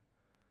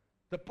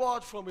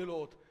 Depart from me,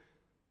 Lord.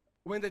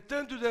 When they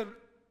turned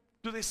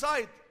to their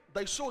side,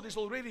 they saw there's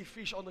already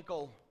fish on the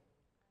coal.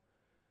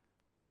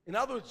 In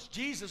other words,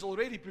 Jesus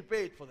already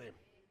prepared for them.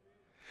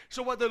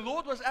 So what the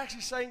Lord was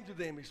actually saying to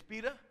them is,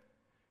 Peter,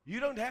 you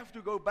don't have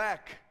to go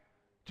back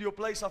to your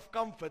place of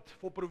comfort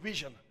for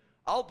provision.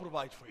 I'll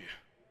provide for you.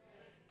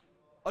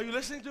 Are you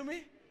listening to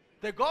me?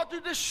 They got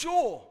to the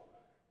shore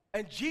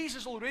and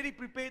Jesus already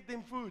prepared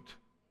them food.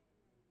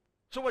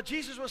 So what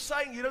Jesus was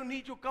saying, you don't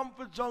need your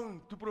comfort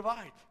zone to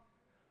provide.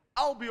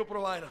 I'll be your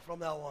provider from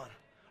now on.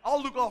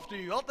 I'll look after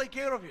you. I'll take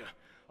care of you.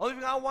 Only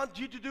thing I want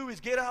you to do is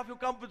get out of your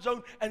comfort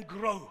zone and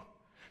grow.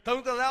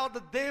 Don't allow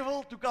the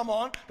devil to come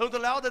on. Don't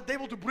allow the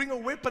devil to bring a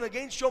weapon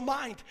against your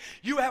mind.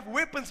 You have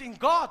weapons in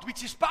God,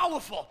 which is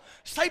powerful.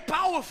 Stay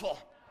powerful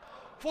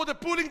for the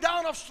pulling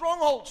down of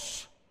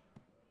strongholds.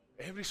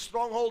 Every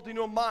stronghold in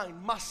your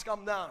mind must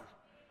come down.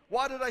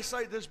 Why did I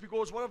say this?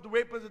 Because one of the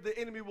weapons that the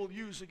enemy will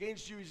use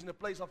against you is in a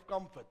place of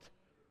comfort.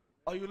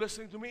 Are you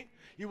listening to me?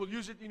 He will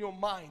use it in your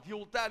mind. He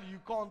will tell you, you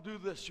can't do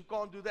this, you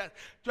can't do that.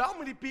 To how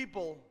many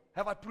people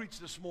have I preached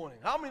this morning?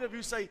 How many of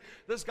you say,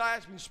 this guy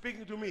has been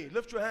speaking to me?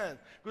 Lift your hand.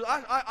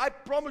 Because I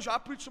promise you, I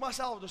preached to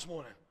myself this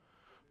morning.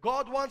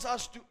 God wants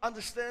us to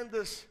understand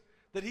this,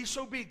 that He's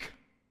so big.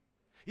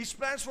 His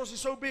plans for us is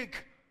so big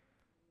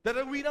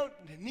that we don't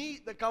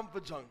need the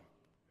comfort zone.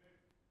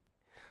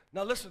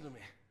 Now listen to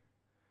me.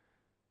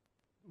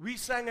 We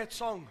sang that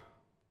song,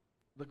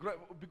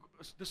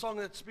 the song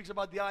that speaks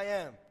about the I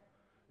am.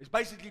 It's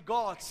basically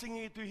God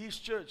singing it to His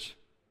church.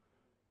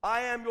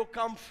 I am your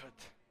comfort.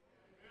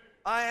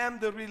 I am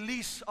the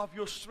release of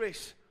your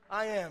stress.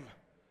 I am.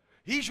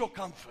 He's your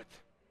comfort.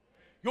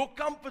 Your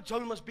comfort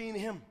zone must be in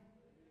Him.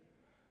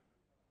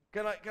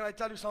 Can I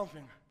tell you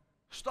something?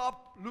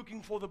 Stop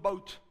looking for the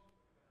boat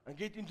and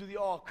get into the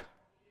ark.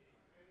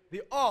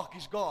 The ark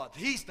is God.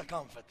 He's the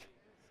comfort.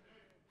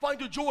 Find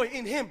your joy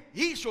in Him.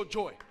 He's your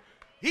joy.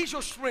 He's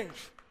your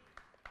strength.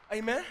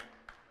 Amen?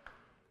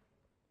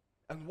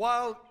 And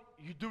while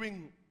you're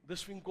doing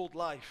this thing called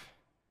life,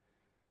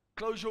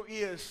 close your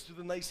ears to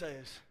the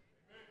naysayers.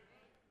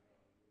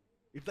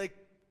 If they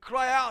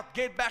cry out,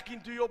 get back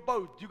into your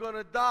boat, you're going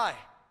to die.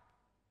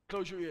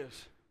 Close your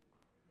ears.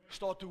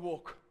 Start to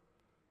walk.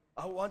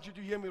 I want you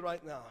to hear me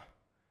right now.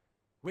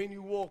 When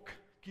you walk,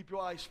 keep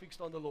your eyes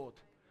fixed on the Lord.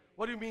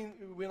 What do you mean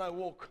when I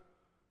walk?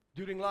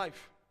 During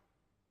life.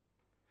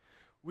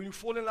 When you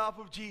fall in love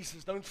with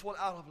Jesus, don't fall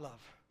out of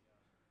love.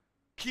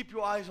 Keep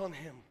your eyes on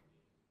Him.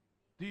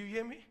 Do you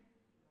hear me?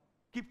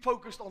 Keep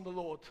focused on the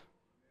Lord.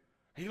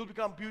 And He'll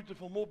become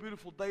beautiful, more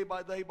beautiful day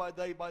by day, by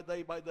day, by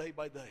day, by day,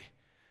 by day.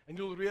 And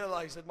you'll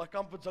realize that my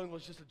comfort zone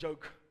was just a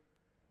joke.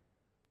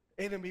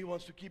 Enemy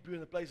wants to keep you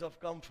in a place of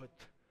comfort.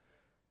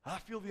 I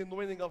feel the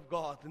anointing of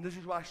God, and this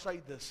is why I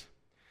say this,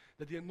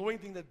 that the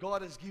anointing that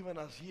God has given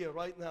us here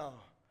right now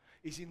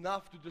is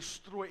enough to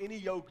destroy any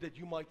yoke that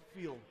you might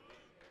feel.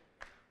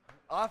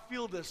 I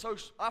feel this, so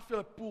I feel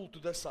a pull to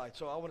this side,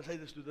 so I want to say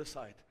this to this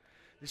side.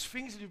 There's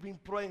things that you've been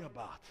praying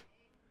about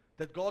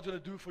that God's going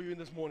to do for you in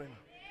this morning.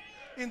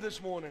 In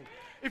this morning.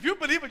 If you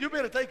believe it, you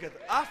better take it.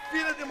 I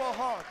feel it in my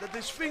heart that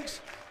there's things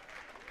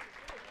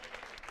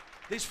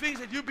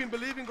that you've been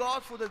believing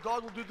God for that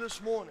God will do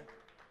this morning.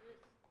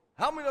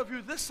 How many of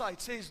you this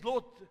side says,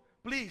 Lord,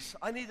 please,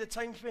 I need the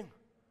same thing?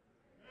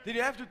 Then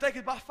you have to take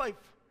it by faith.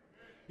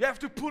 You have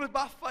to pull it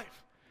by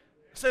faith.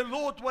 Say,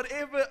 Lord,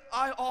 whatever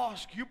I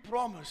ask, you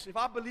promise. If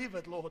I believe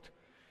it, Lord.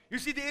 You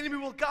see, the enemy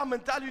will come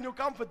and tell you in your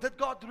comfort, did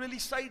God really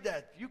say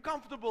that? You're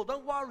comfortable,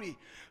 don't worry.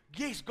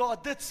 Yes,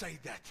 God did say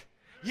that.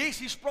 Yes,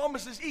 His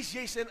promises is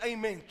yes and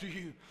amen to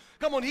you.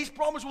 Come on, His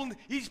promise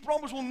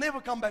will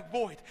never come back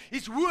void.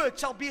 His word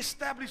shall be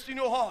established in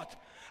your heart.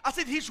 I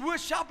said His word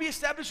shall be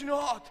established in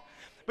your heart.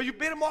 But you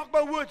better mark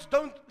my words.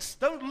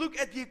 Don't look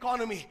at the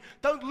economy.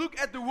 Don't look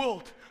at the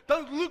world.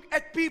 Don't look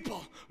at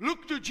people.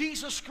 Look to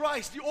Jesus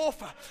Christ, the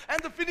author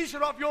and the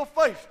finisher of your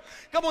faith.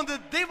 Come on, the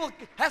devil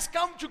has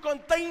come to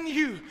contain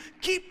you,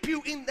 keep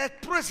you in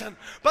that prison.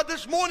 But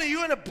this morning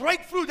you're going to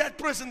break through that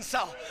prison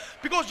cell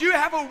because you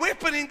have a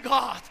weapon in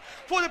God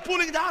for the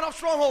pulling down of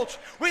strongholds.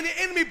 When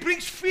the enemy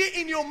brings fear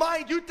in your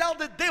mind, you tell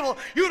the devil,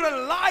 you're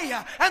a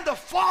liar and the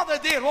father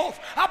thereof.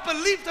 I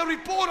believe the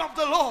report of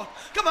the Lord.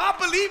 Come on, I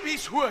believe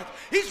His word.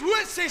 His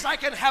word says I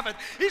can have it.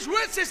 His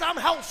word says I'm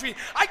healthy.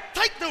 I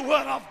take the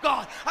word of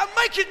God. I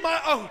make it my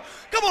own.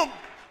 Come on,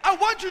 I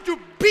want you to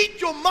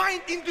beat your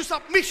mind into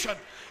submission.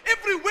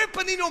 Every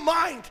weapon in your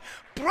mind,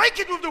 break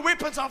it with the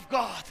weapons of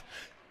God.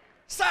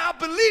 Say, I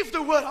believe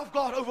the word of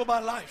God over my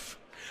life.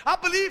 I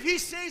believe He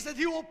says that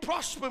He will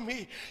prosper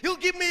me. He'll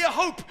give me a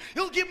hope.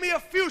 He'll give me a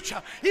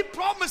future. He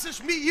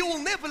promises me He will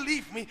never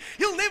leave me.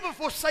 He'll never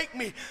forsake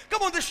me.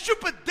 Come on, the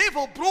stupid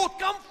devil brought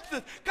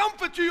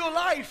comfort to your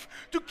life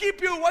to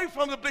keep you away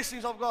from the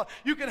blessings of God.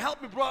 You can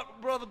help me,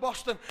 Brother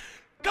Boston.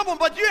 Come on,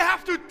 but you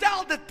have to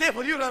tell the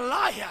devil, you're a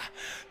liar.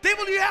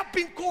 Devil, you have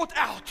been caught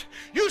out.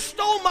 You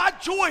stole my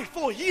joy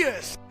for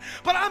years.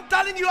 But I'm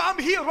telling you, I'm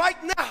here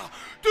right now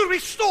to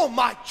restore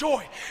my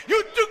joy.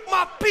 You took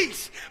my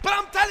peace. But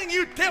I'm telling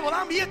you, devil,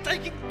 I'm here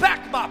taking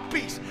back my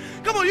peace.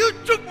 Come on, you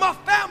took my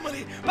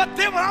family. But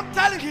devil, I'm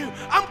telling you,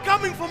 I'm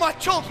coming for my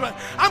children.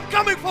 I'm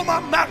coming for my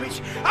marriage.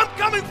 I'm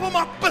coming for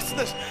my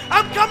business.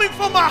 I'm coming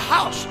for my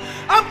house.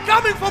 I'm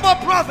coming for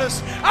my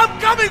brothers. I'm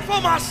coming for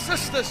my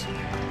sisters.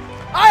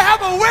 I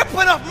have a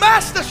weapon of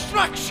mass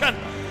destruction.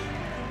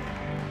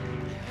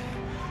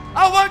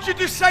 I want you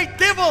to say,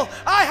 devil,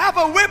 I have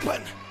a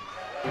weapon.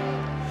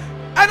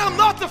 And I'm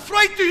not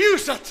afraid to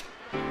use it.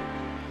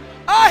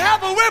 I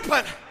have a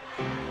weapon.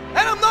 And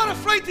I'm not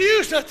afraid to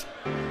use it.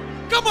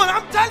 Come on,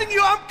 I'm telling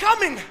you, I'm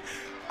coming.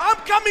 I'm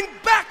coming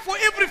back for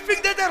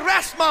everything that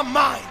harassed my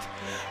mind.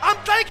 I'm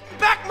taking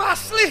back my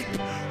sleep.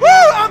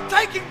 Woo! I'm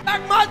taking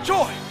back my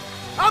joy.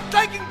 I'm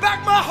taking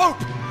back my hope.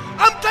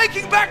 I'm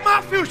taking back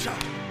my future.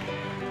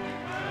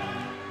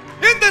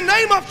 In the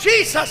name of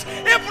Jesus,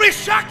 every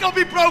shackle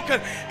be broken,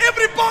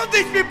 every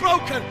bondage be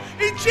broken.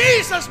 In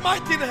Jesus'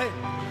 mighty name.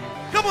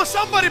 Come on,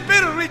 somebody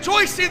better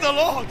rejoice in the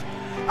Lord.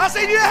 I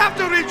said you have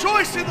to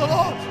rejoice in the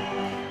Lord.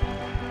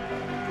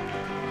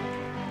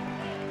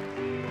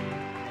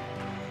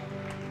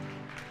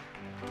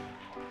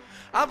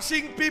 I'm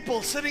seeing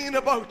people sitting in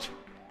a boat.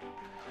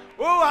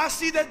 Oh, I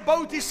see that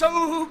boat is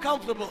so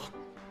comfortable.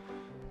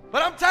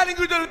 But I'm telling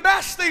you, the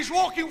Master is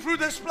walking through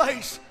this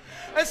place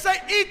and say,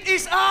 it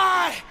is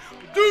I.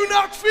 Do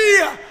not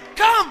fear.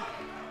 Come.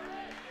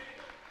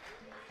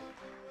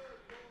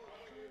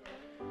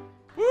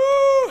 Woo.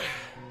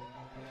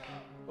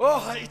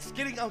 Oh, it's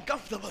getting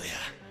uncomfortable here.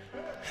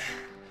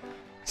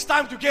 It's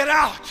time to get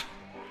out.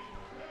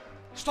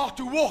 Start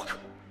to walk.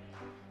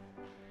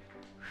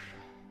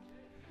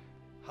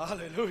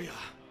 Hallelujah.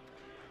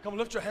 Come on,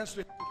 lift your hands to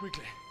it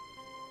quickly.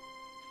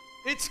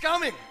 It's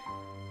coming.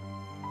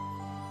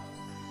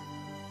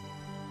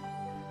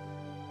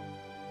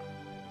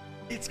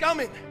 It's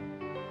coming.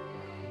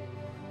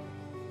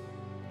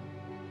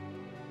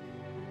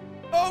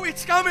 Oh,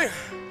 it's coming.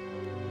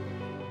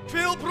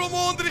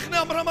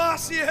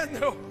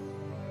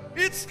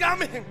 It's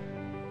coming.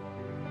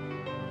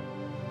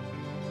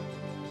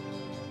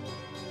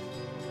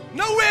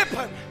 No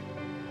weapon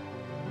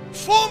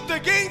formed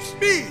against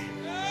me,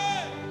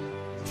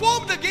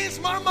 formed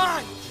against my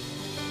mind,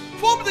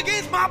 formed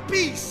against my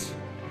peace,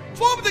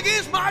 formed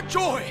against my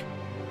joy,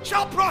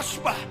 shall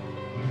prosper.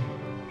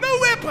 No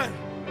weapon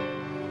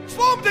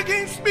formed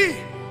against me,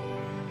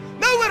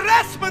 no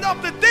harassment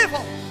of the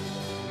devil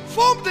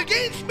formed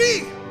against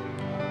me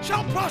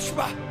shall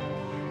prosper.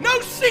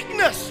 No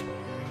sickness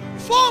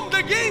formed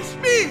against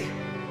me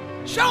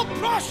shall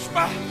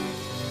prosper.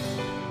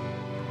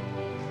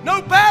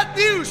 No bad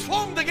news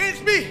formed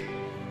against me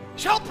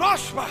shall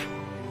prosper.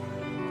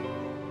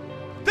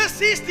 This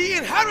is the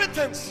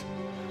inheritance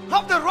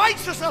of the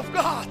righteous of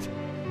God.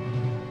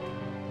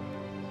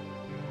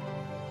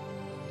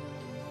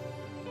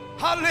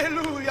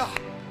 Hallelujah.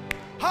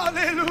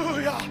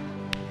 Hallelujah.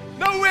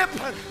 No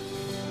weapon,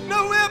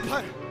 no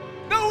weapon,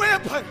 No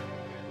weapon.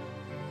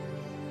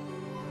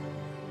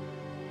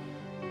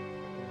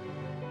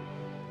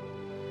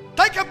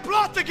 They can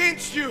plot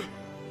against you,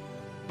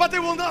 but they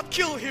will not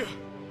kill you.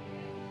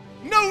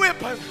 No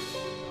weapon.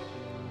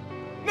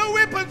 No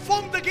weapon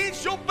formed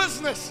against your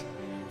business,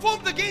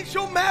 formed against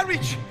your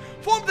marriage,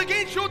 formed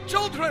against your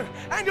children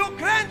and your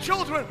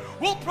grandchildren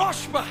will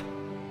prosper.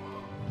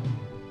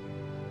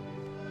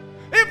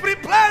 Every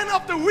plan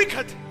of the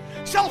wicked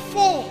shall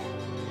fall.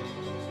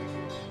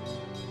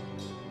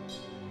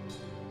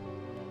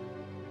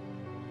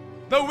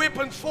 No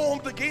weapon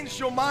formed against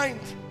your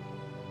mind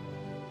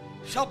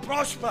shall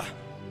prosper.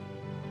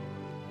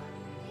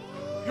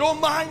 Your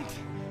mind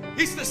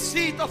is the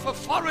seat of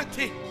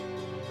authority.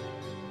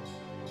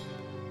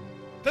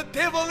 The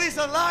devil is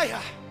a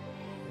liar.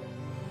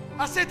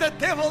 I said the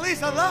devil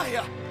is a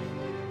liar.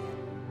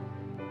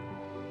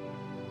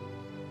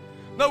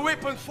 No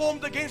weapon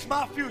formed against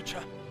my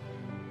future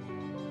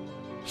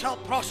shall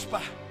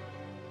prosper.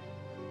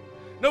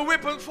 No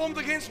weapon formed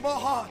against my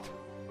heart.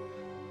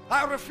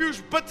 I refuse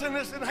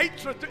bitterness and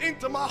hatred to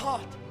enter my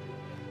heart.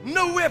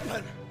 No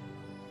weapon.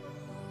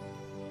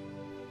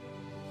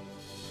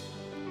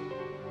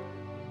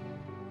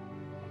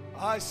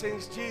 I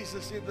sense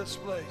Jesus in this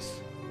place.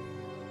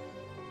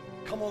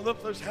 Come on,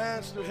 lift those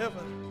hands to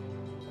heaven.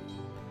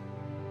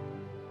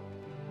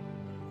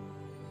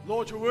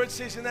 Lord, your word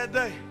says in that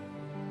day,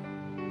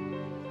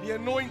 the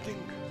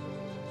anointing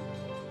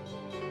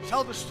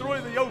shall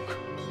destroy the yoke.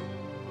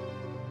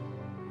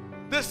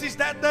 This is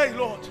that day,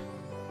 Lord.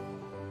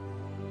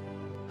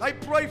 I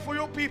pray for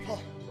your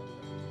people.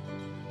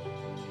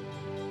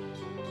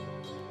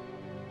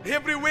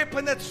 Every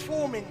weapon that's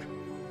forming,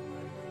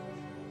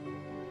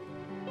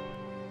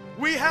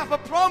 we have a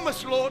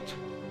promise, Lord.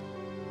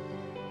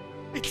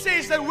 It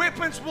says that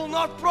weapons will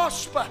not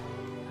prosper.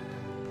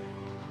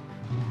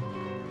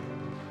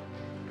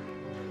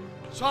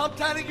 So I'm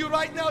telling you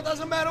right now, it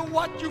doesn't matter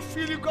what you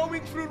feel you're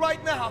going through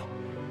right now,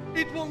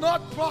 it will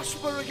not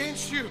prosper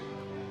against you.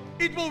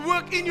 It will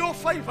work in your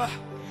favor.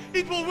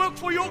 It will work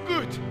for your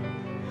good.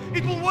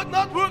 It will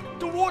not work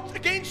towards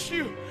against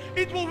you.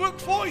 It will work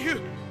for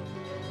you.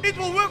 It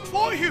will work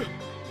for you.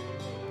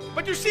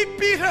 But you see,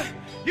 Peter,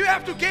 you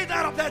have to get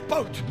out of that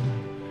boat.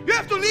 You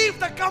have to leave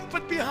the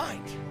comfort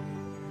behind.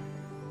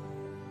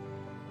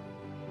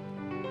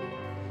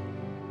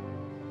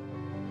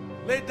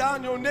 Lay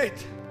down your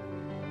net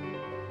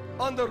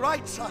on the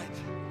right side.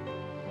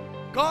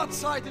 God's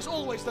side is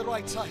always the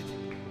right side.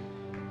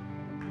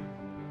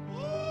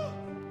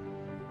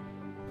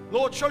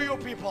 Lord, show your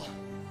people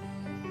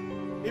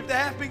if they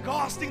have been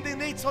casting their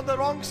nets on the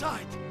wrong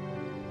side.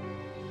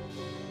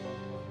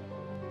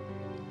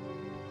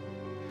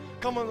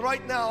 Come on,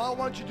 right now, I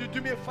want you to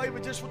do me a favor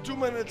just for 2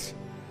 minutes.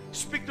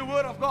 Speak the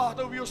word of God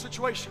over your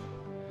situation.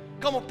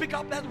 Come on, pick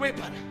up that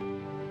weapon.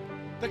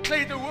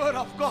 Declare the word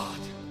of God.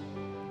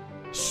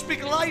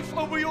 Speak life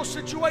over your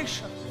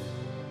situation.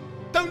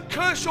 Don't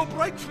curse your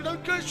breakthrough.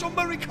 Don't curse your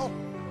miracle.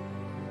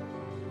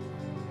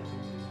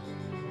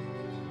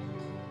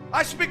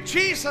 I speak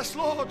Jesus,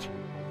 Lord,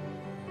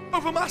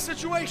 over my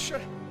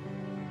situation.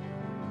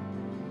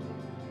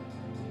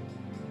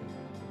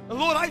 And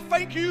Lord, I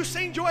thank you. You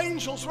send your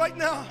angels right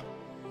now.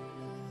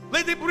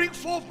 Let them bring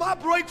forth my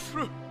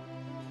breakthrough.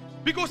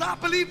 Because I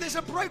believe there's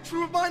a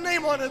breakthrough with my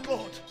name on it,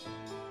 Lord.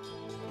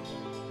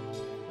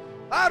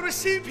 I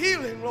receive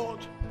healing, Lord.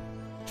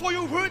 For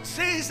your word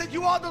says that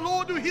you are the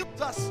Lord who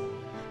heals us,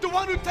 the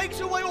one who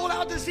takes away all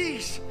our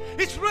disease.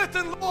 It's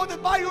written, Lord,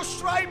 that by your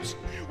stripes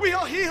we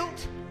are healed.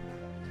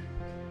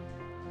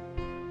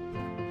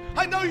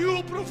 I know you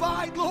will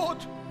provide,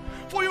 Lord.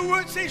 For your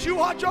word says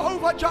you are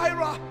Jehovah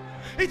Jireh.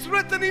 It's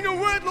written in your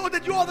word, Lord,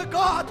 that you are the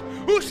God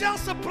who shall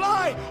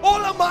supply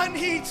all of my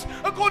needs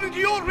according to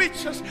your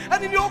riches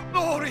and in your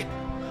glory.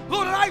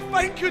 Lord, I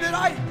thank you that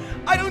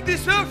I don't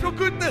deserve your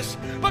goodness,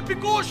 but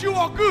because you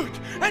are good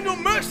and your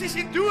mercies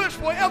endures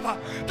forever,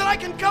 that I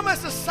can come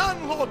as a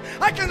son, Lord.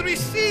 I can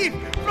receive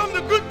from the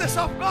goodness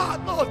of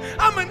God, Lord.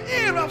 I'm an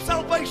heir of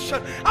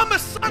salvation. I'm a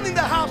son in the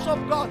house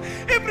of God.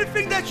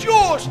 Everything that's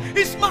yours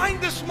is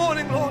mine this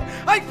morning, Lord.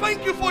 I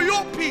thank you for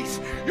your peace,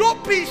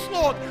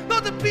 Lord,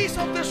 not the peace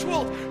of this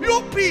world,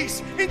 your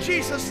peace in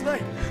Jesus'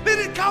 name. Let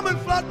it come and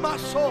flood my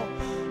soul.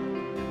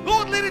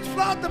 Lord, let it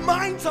flood the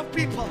minds of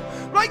people.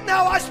 Right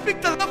now, I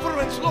speak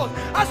deliverance, Lord.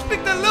 I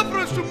speak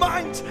deliverance to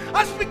minds.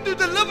 I speak to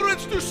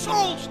deliverance to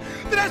souls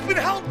that has been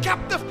held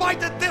captive by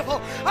the devil.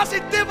 I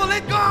say, devil,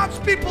 let God's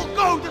people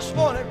go this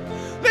morning.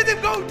 Let them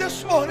go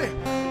this morning.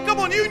 Come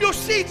on, you in your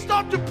seat,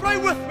 start to pray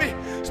with me.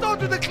 Start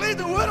to declare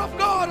the word of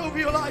God over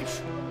your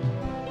life.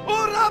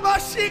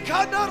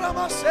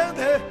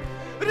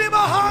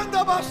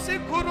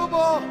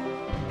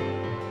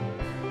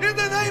 In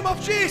the name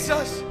of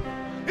Jesus.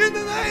 In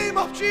the name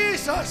of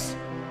Jesus.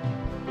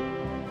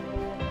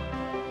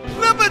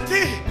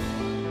 Liberty.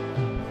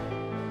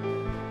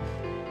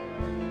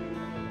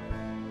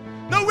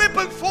 No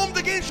weapon formed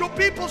against your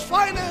people's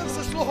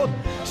finances, Lord,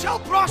 shall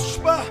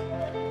prosper.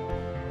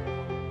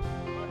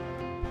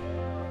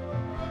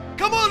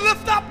 Come on,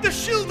 lift up the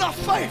shield of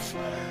faith.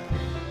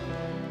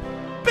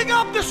 Pick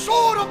up the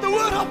sword of the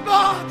Word of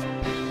God.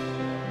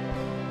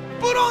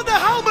 Put on the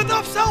helmet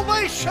of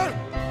salvation.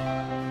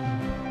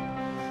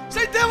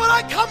 Say, devil,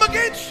 I come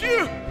against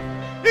you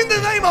in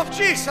the name of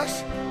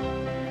Jesus.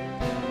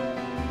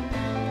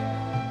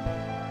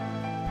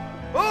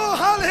 Oh,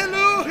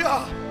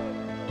 hallelujah.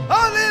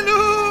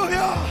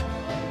 Hallelujah.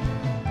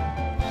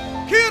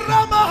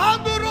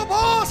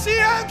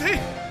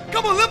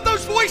 Come on, lift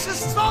those voices.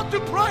 Start to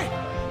pray.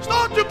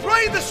 Start to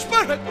pray in the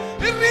Spirit.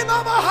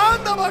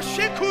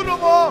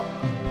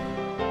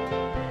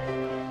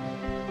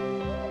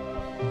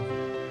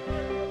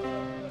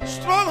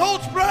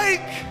 Strongholds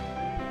break.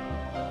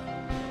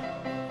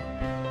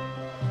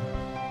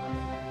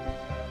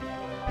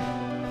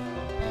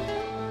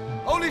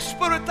 Holy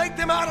Spirit, take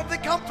them out of their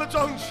comfort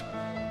zones.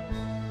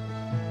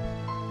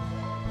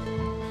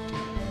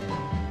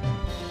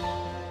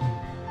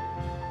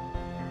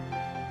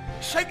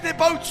 Shake their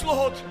boats,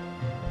 Lord.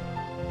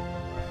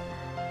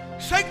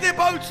 Shake their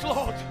boats,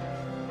 Lord.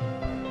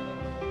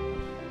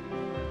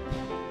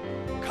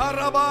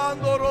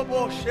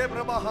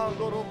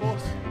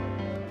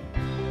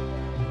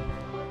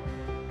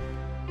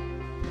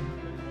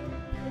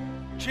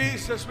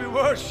 Jesus, we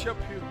worship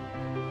you.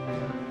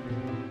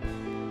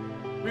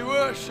 We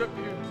worship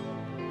you.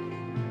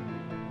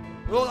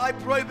 Lord, I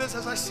pray this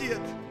as I see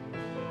it.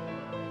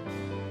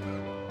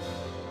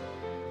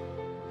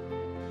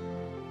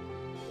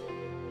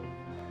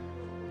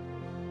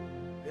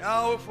 The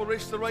hour for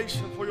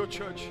restoration for your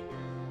church.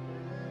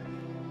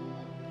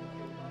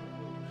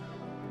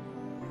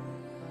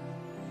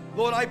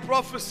 Lord, I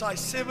prophesy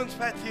 7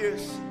 fat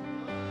years.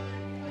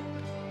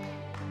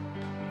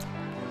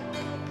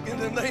 In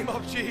the name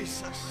of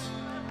Jesus.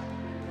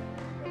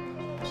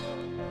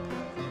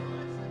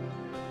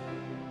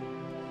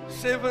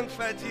 Seven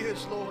fat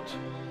years, Lord.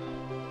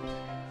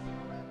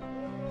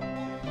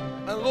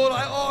 And Lord,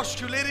 I ask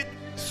you, let it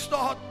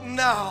start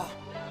now.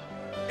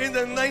 In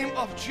the name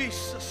of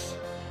Jesus.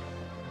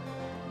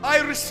 I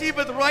receive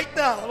it right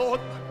now, Lord.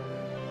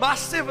 My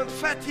 7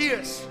 fat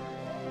years.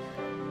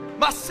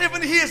 My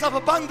 7 years of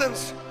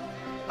abundance.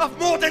 Of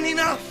more than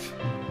enough.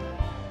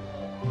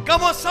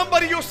 Come on,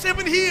 somebody, your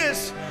 7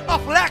 years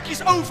of lack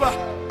is over.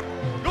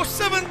 Your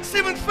seven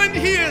thin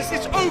years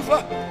is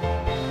over.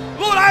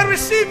 Lord, I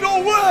receive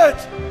your word.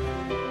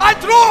 I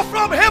draw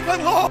from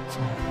heaven, Lord.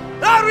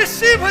 I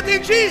receive it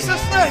in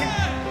Jesus' name.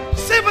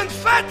 7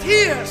 fat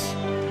years.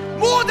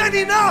 More than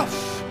enough.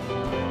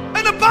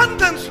 An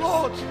abundance,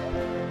 Lord.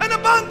 An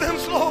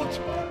abundance, Lord.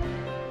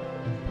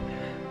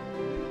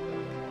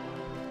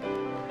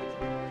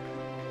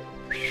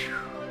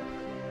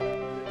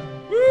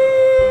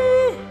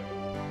 Woo.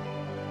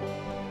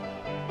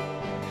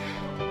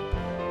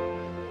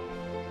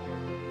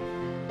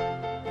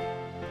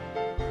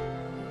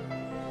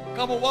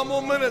 Come on, one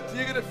more minute.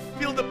 You're going to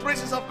feel the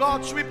presence of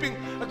God sweeping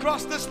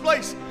across this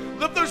place.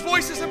 Lift those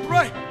voices and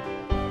pray.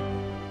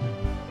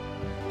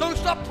 Don't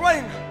stop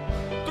praying.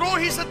 Draw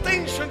His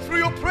attention through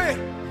your prayer.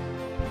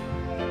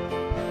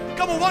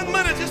 Come on, 1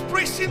 minute. Just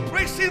press in,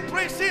 press in,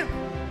 press in.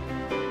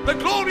 The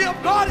glory of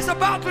God is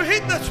about to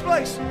hit this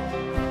place.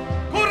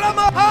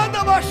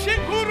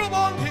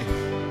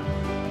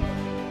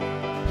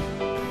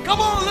 Come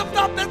on, lift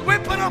up that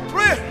weapon of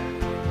prayer.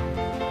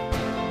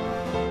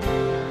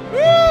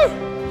 Woo!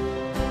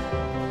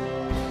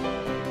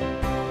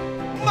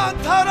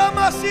 Mantara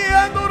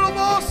Masiando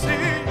Robosi.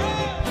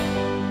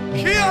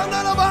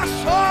 Kiana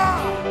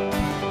Basha.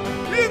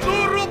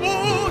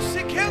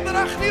 Idurubusi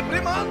Kendrachni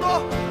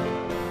Primando.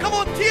 Come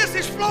on, tears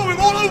is flowing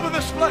all over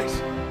this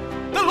place.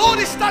 The Lord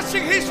is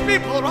touching His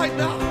people right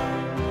now.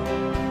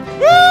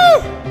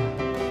 Woo!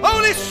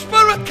 Holy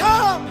Spirit,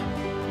 come.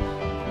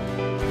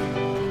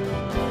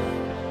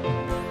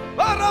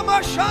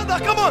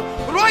 Come on,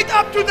 right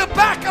up to the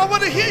back. I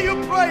want to hear you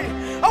pray.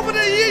 I want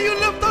to hear you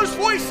lift those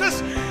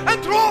voices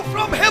and draw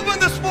from heaven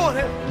this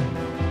morning.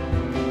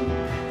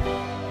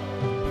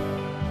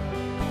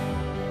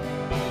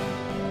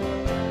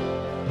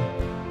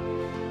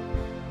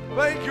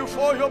 Thank you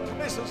for your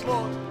presence,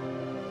 Lord.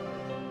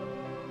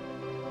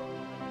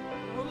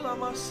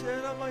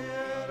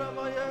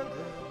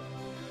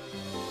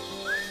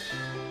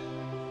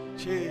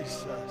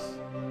 Jesus.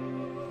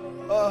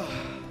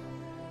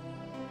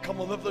 Come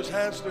on, lift those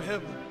hands to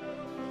heaven.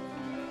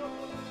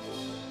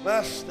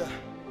 Master,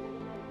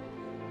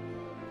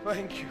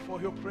 thank you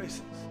for your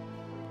presence.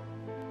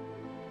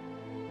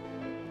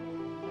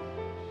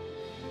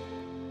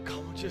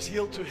 Come on, just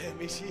yield to Him.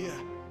 He's here.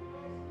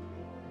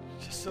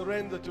 Just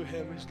surrender to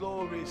Him. His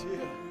glory is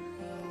here.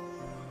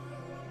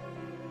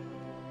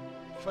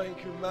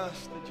 Thank you,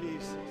 Master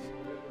Jesus.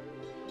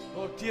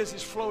 Lord, tears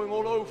is flowing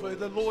all over.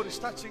 The Lord is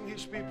touching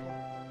His people.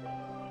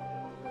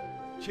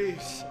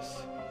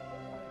 Jesus.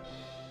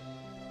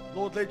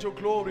 Lord, let your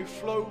glory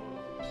flow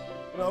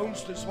in our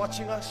homes that's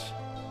watching us.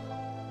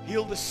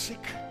 Heal the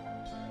sick.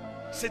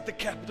 Set the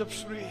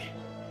captives free.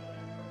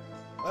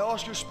 I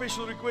ask you a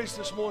special request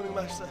this morning,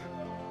 Master.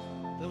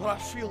 That what I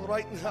feel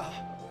right now,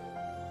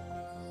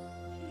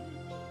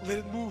 let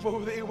it move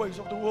over the airways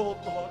of the world,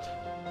 Lord.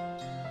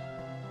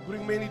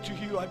 Bring many to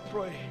you, I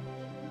pray.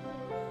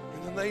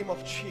 In the name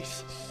of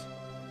Jesus.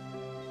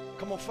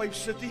 Come on, Faith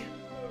City.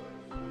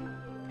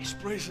 His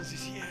presence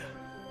is here.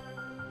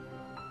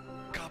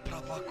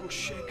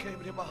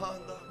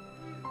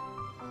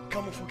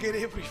 Come on, forget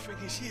everything.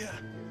 He's here.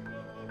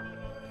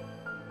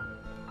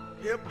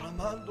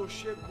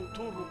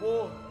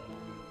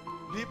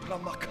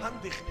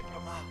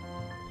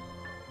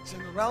 It's in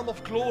the realm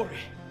of glory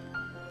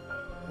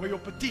where your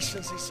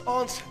petitions is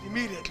answered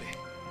immediately.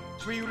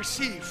 It's where you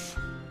receive.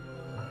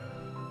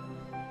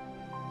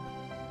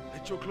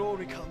 Let your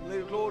glory come. Let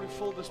your glory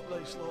fill this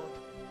place, Lord.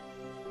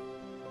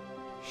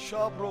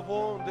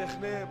 Shabrovon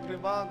dechne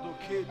premando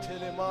ke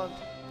telemand.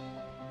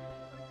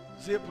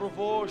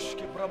 Zeprovosh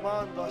ke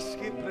pramanda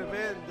skip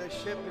prevende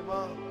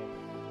sheprimand.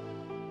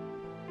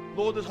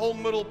 Lord, this whole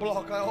middle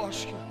block, I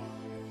ask you,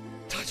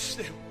 touch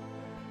them.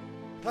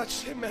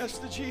 Touch them,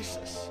 Master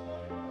Jesus.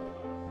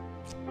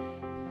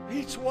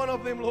 Each one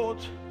of them, Lord.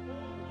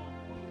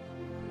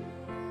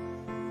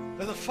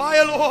 Let the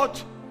fire, Lord,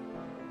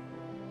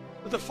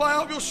 let the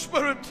fire of your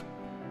Spirit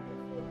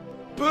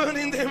burn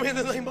in them in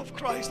the name of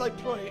Christ, I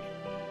pray.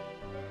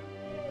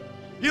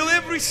 Heal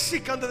every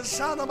sick under the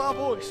sound of my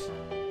voice.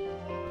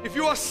 If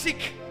you are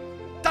sick,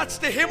 touch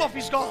the hem of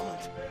his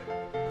garment.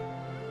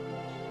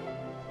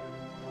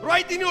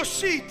 Right in your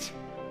seat.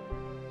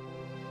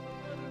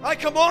 I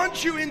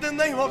command you in the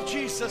name of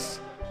Jesus.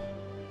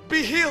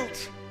 Be healed.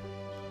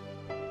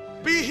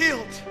 Be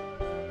healed.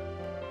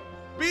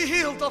 Be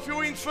healed of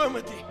your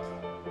infirmity.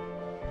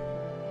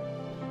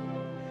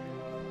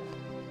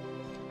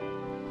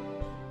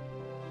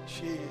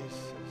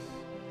 Jesus.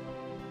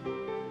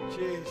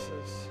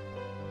 Jesus.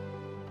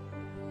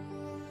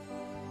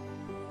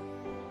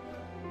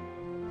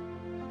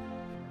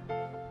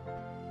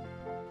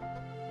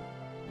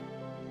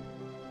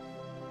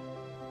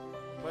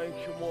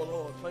 Thank you, more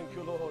Lord. Thank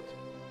you, Lord.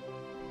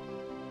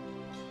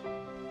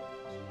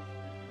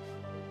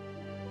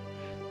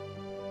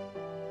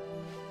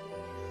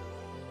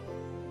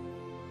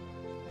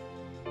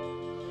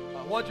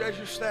 I want you, as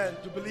you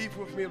stand, to believe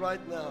with me right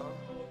now.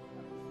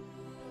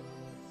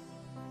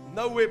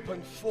 No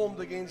weapon formed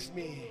against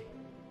me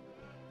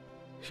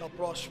shall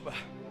prosper.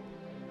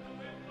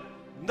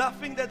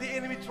 Nothing that the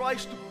enemy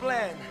tries to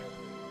plan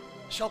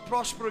shall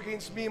prosper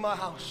against me and my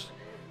house.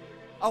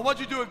 I want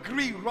you to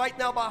agree right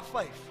now by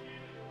faith.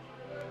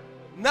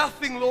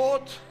 Nothing,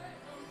 Lord,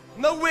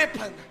 no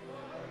weapon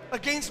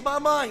against my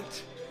mind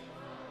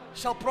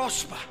shall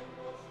prosper.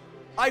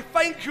 I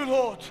thank you,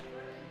 Lord.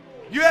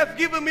 You have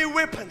given me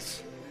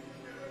weapons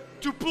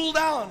to pull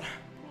down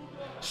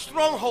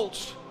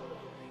strongholds.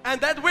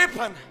 And that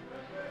weapon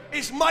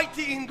is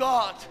mighty in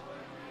God.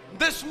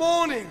 This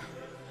morning,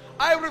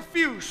 I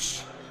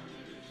refuse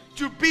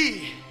to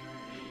be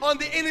on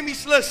the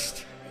enemy's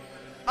list.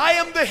 I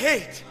am the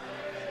head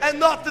and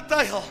not the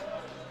tail.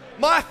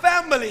 My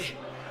family,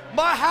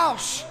 my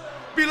house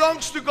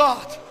belongs to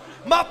God.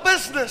 My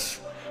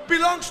business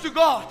belongs to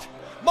God.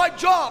 My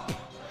job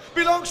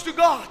belongs to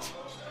God.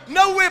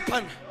 No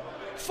weapon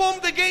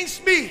formed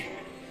against me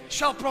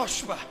shall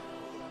prosper.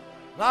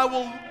 I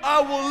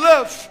will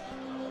live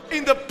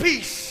in the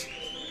peace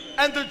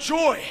and the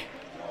joy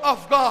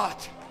of God.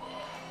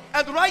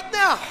 And right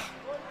now,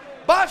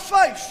 by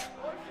faith,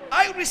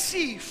 I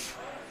receive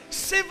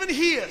 7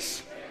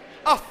 years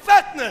of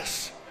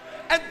fatness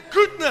and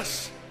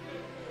goodness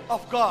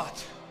of God.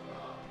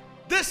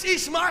 This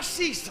is my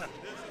season.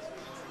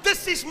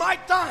 This is my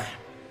time.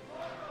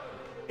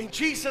 In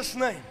Jesus'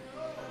 name.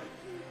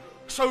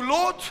 So,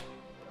 Lord,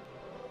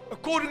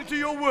 according to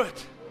your word,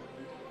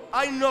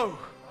 I know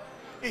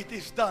it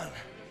is done.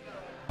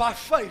 By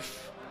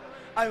faith,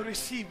 I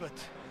receive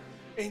it.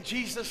 In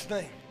Jesus'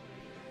 name.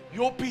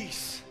 Your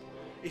peace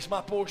is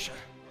my portion.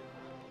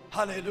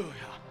 Hallelujah.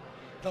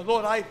 The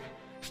Lord, I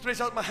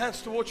stretch out my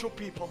hands towards your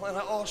people and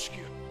I ask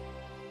you,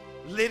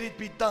 let it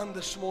be done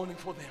this morning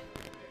for them.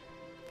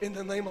 In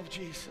the name of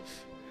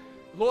Jesus.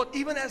 Lord,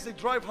 even as they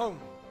drive home.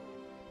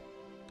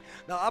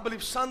 Now, I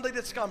believe Sunday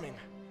that's coming,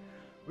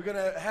 we're going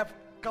to have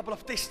a couple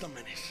of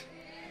testimonies.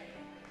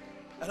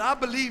 And I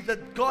believe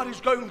that God is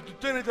going to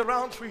turn it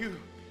around for you,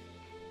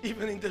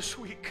 even in this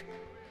week.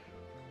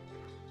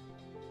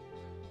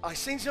 I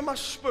sense in my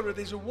spirit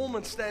there's a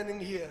woman standing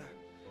here,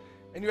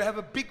 and you have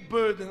a big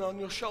burden on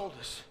your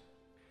shoulders.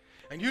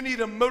 And you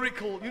need a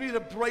miracle, you need a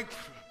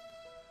breakthrough,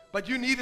 but you need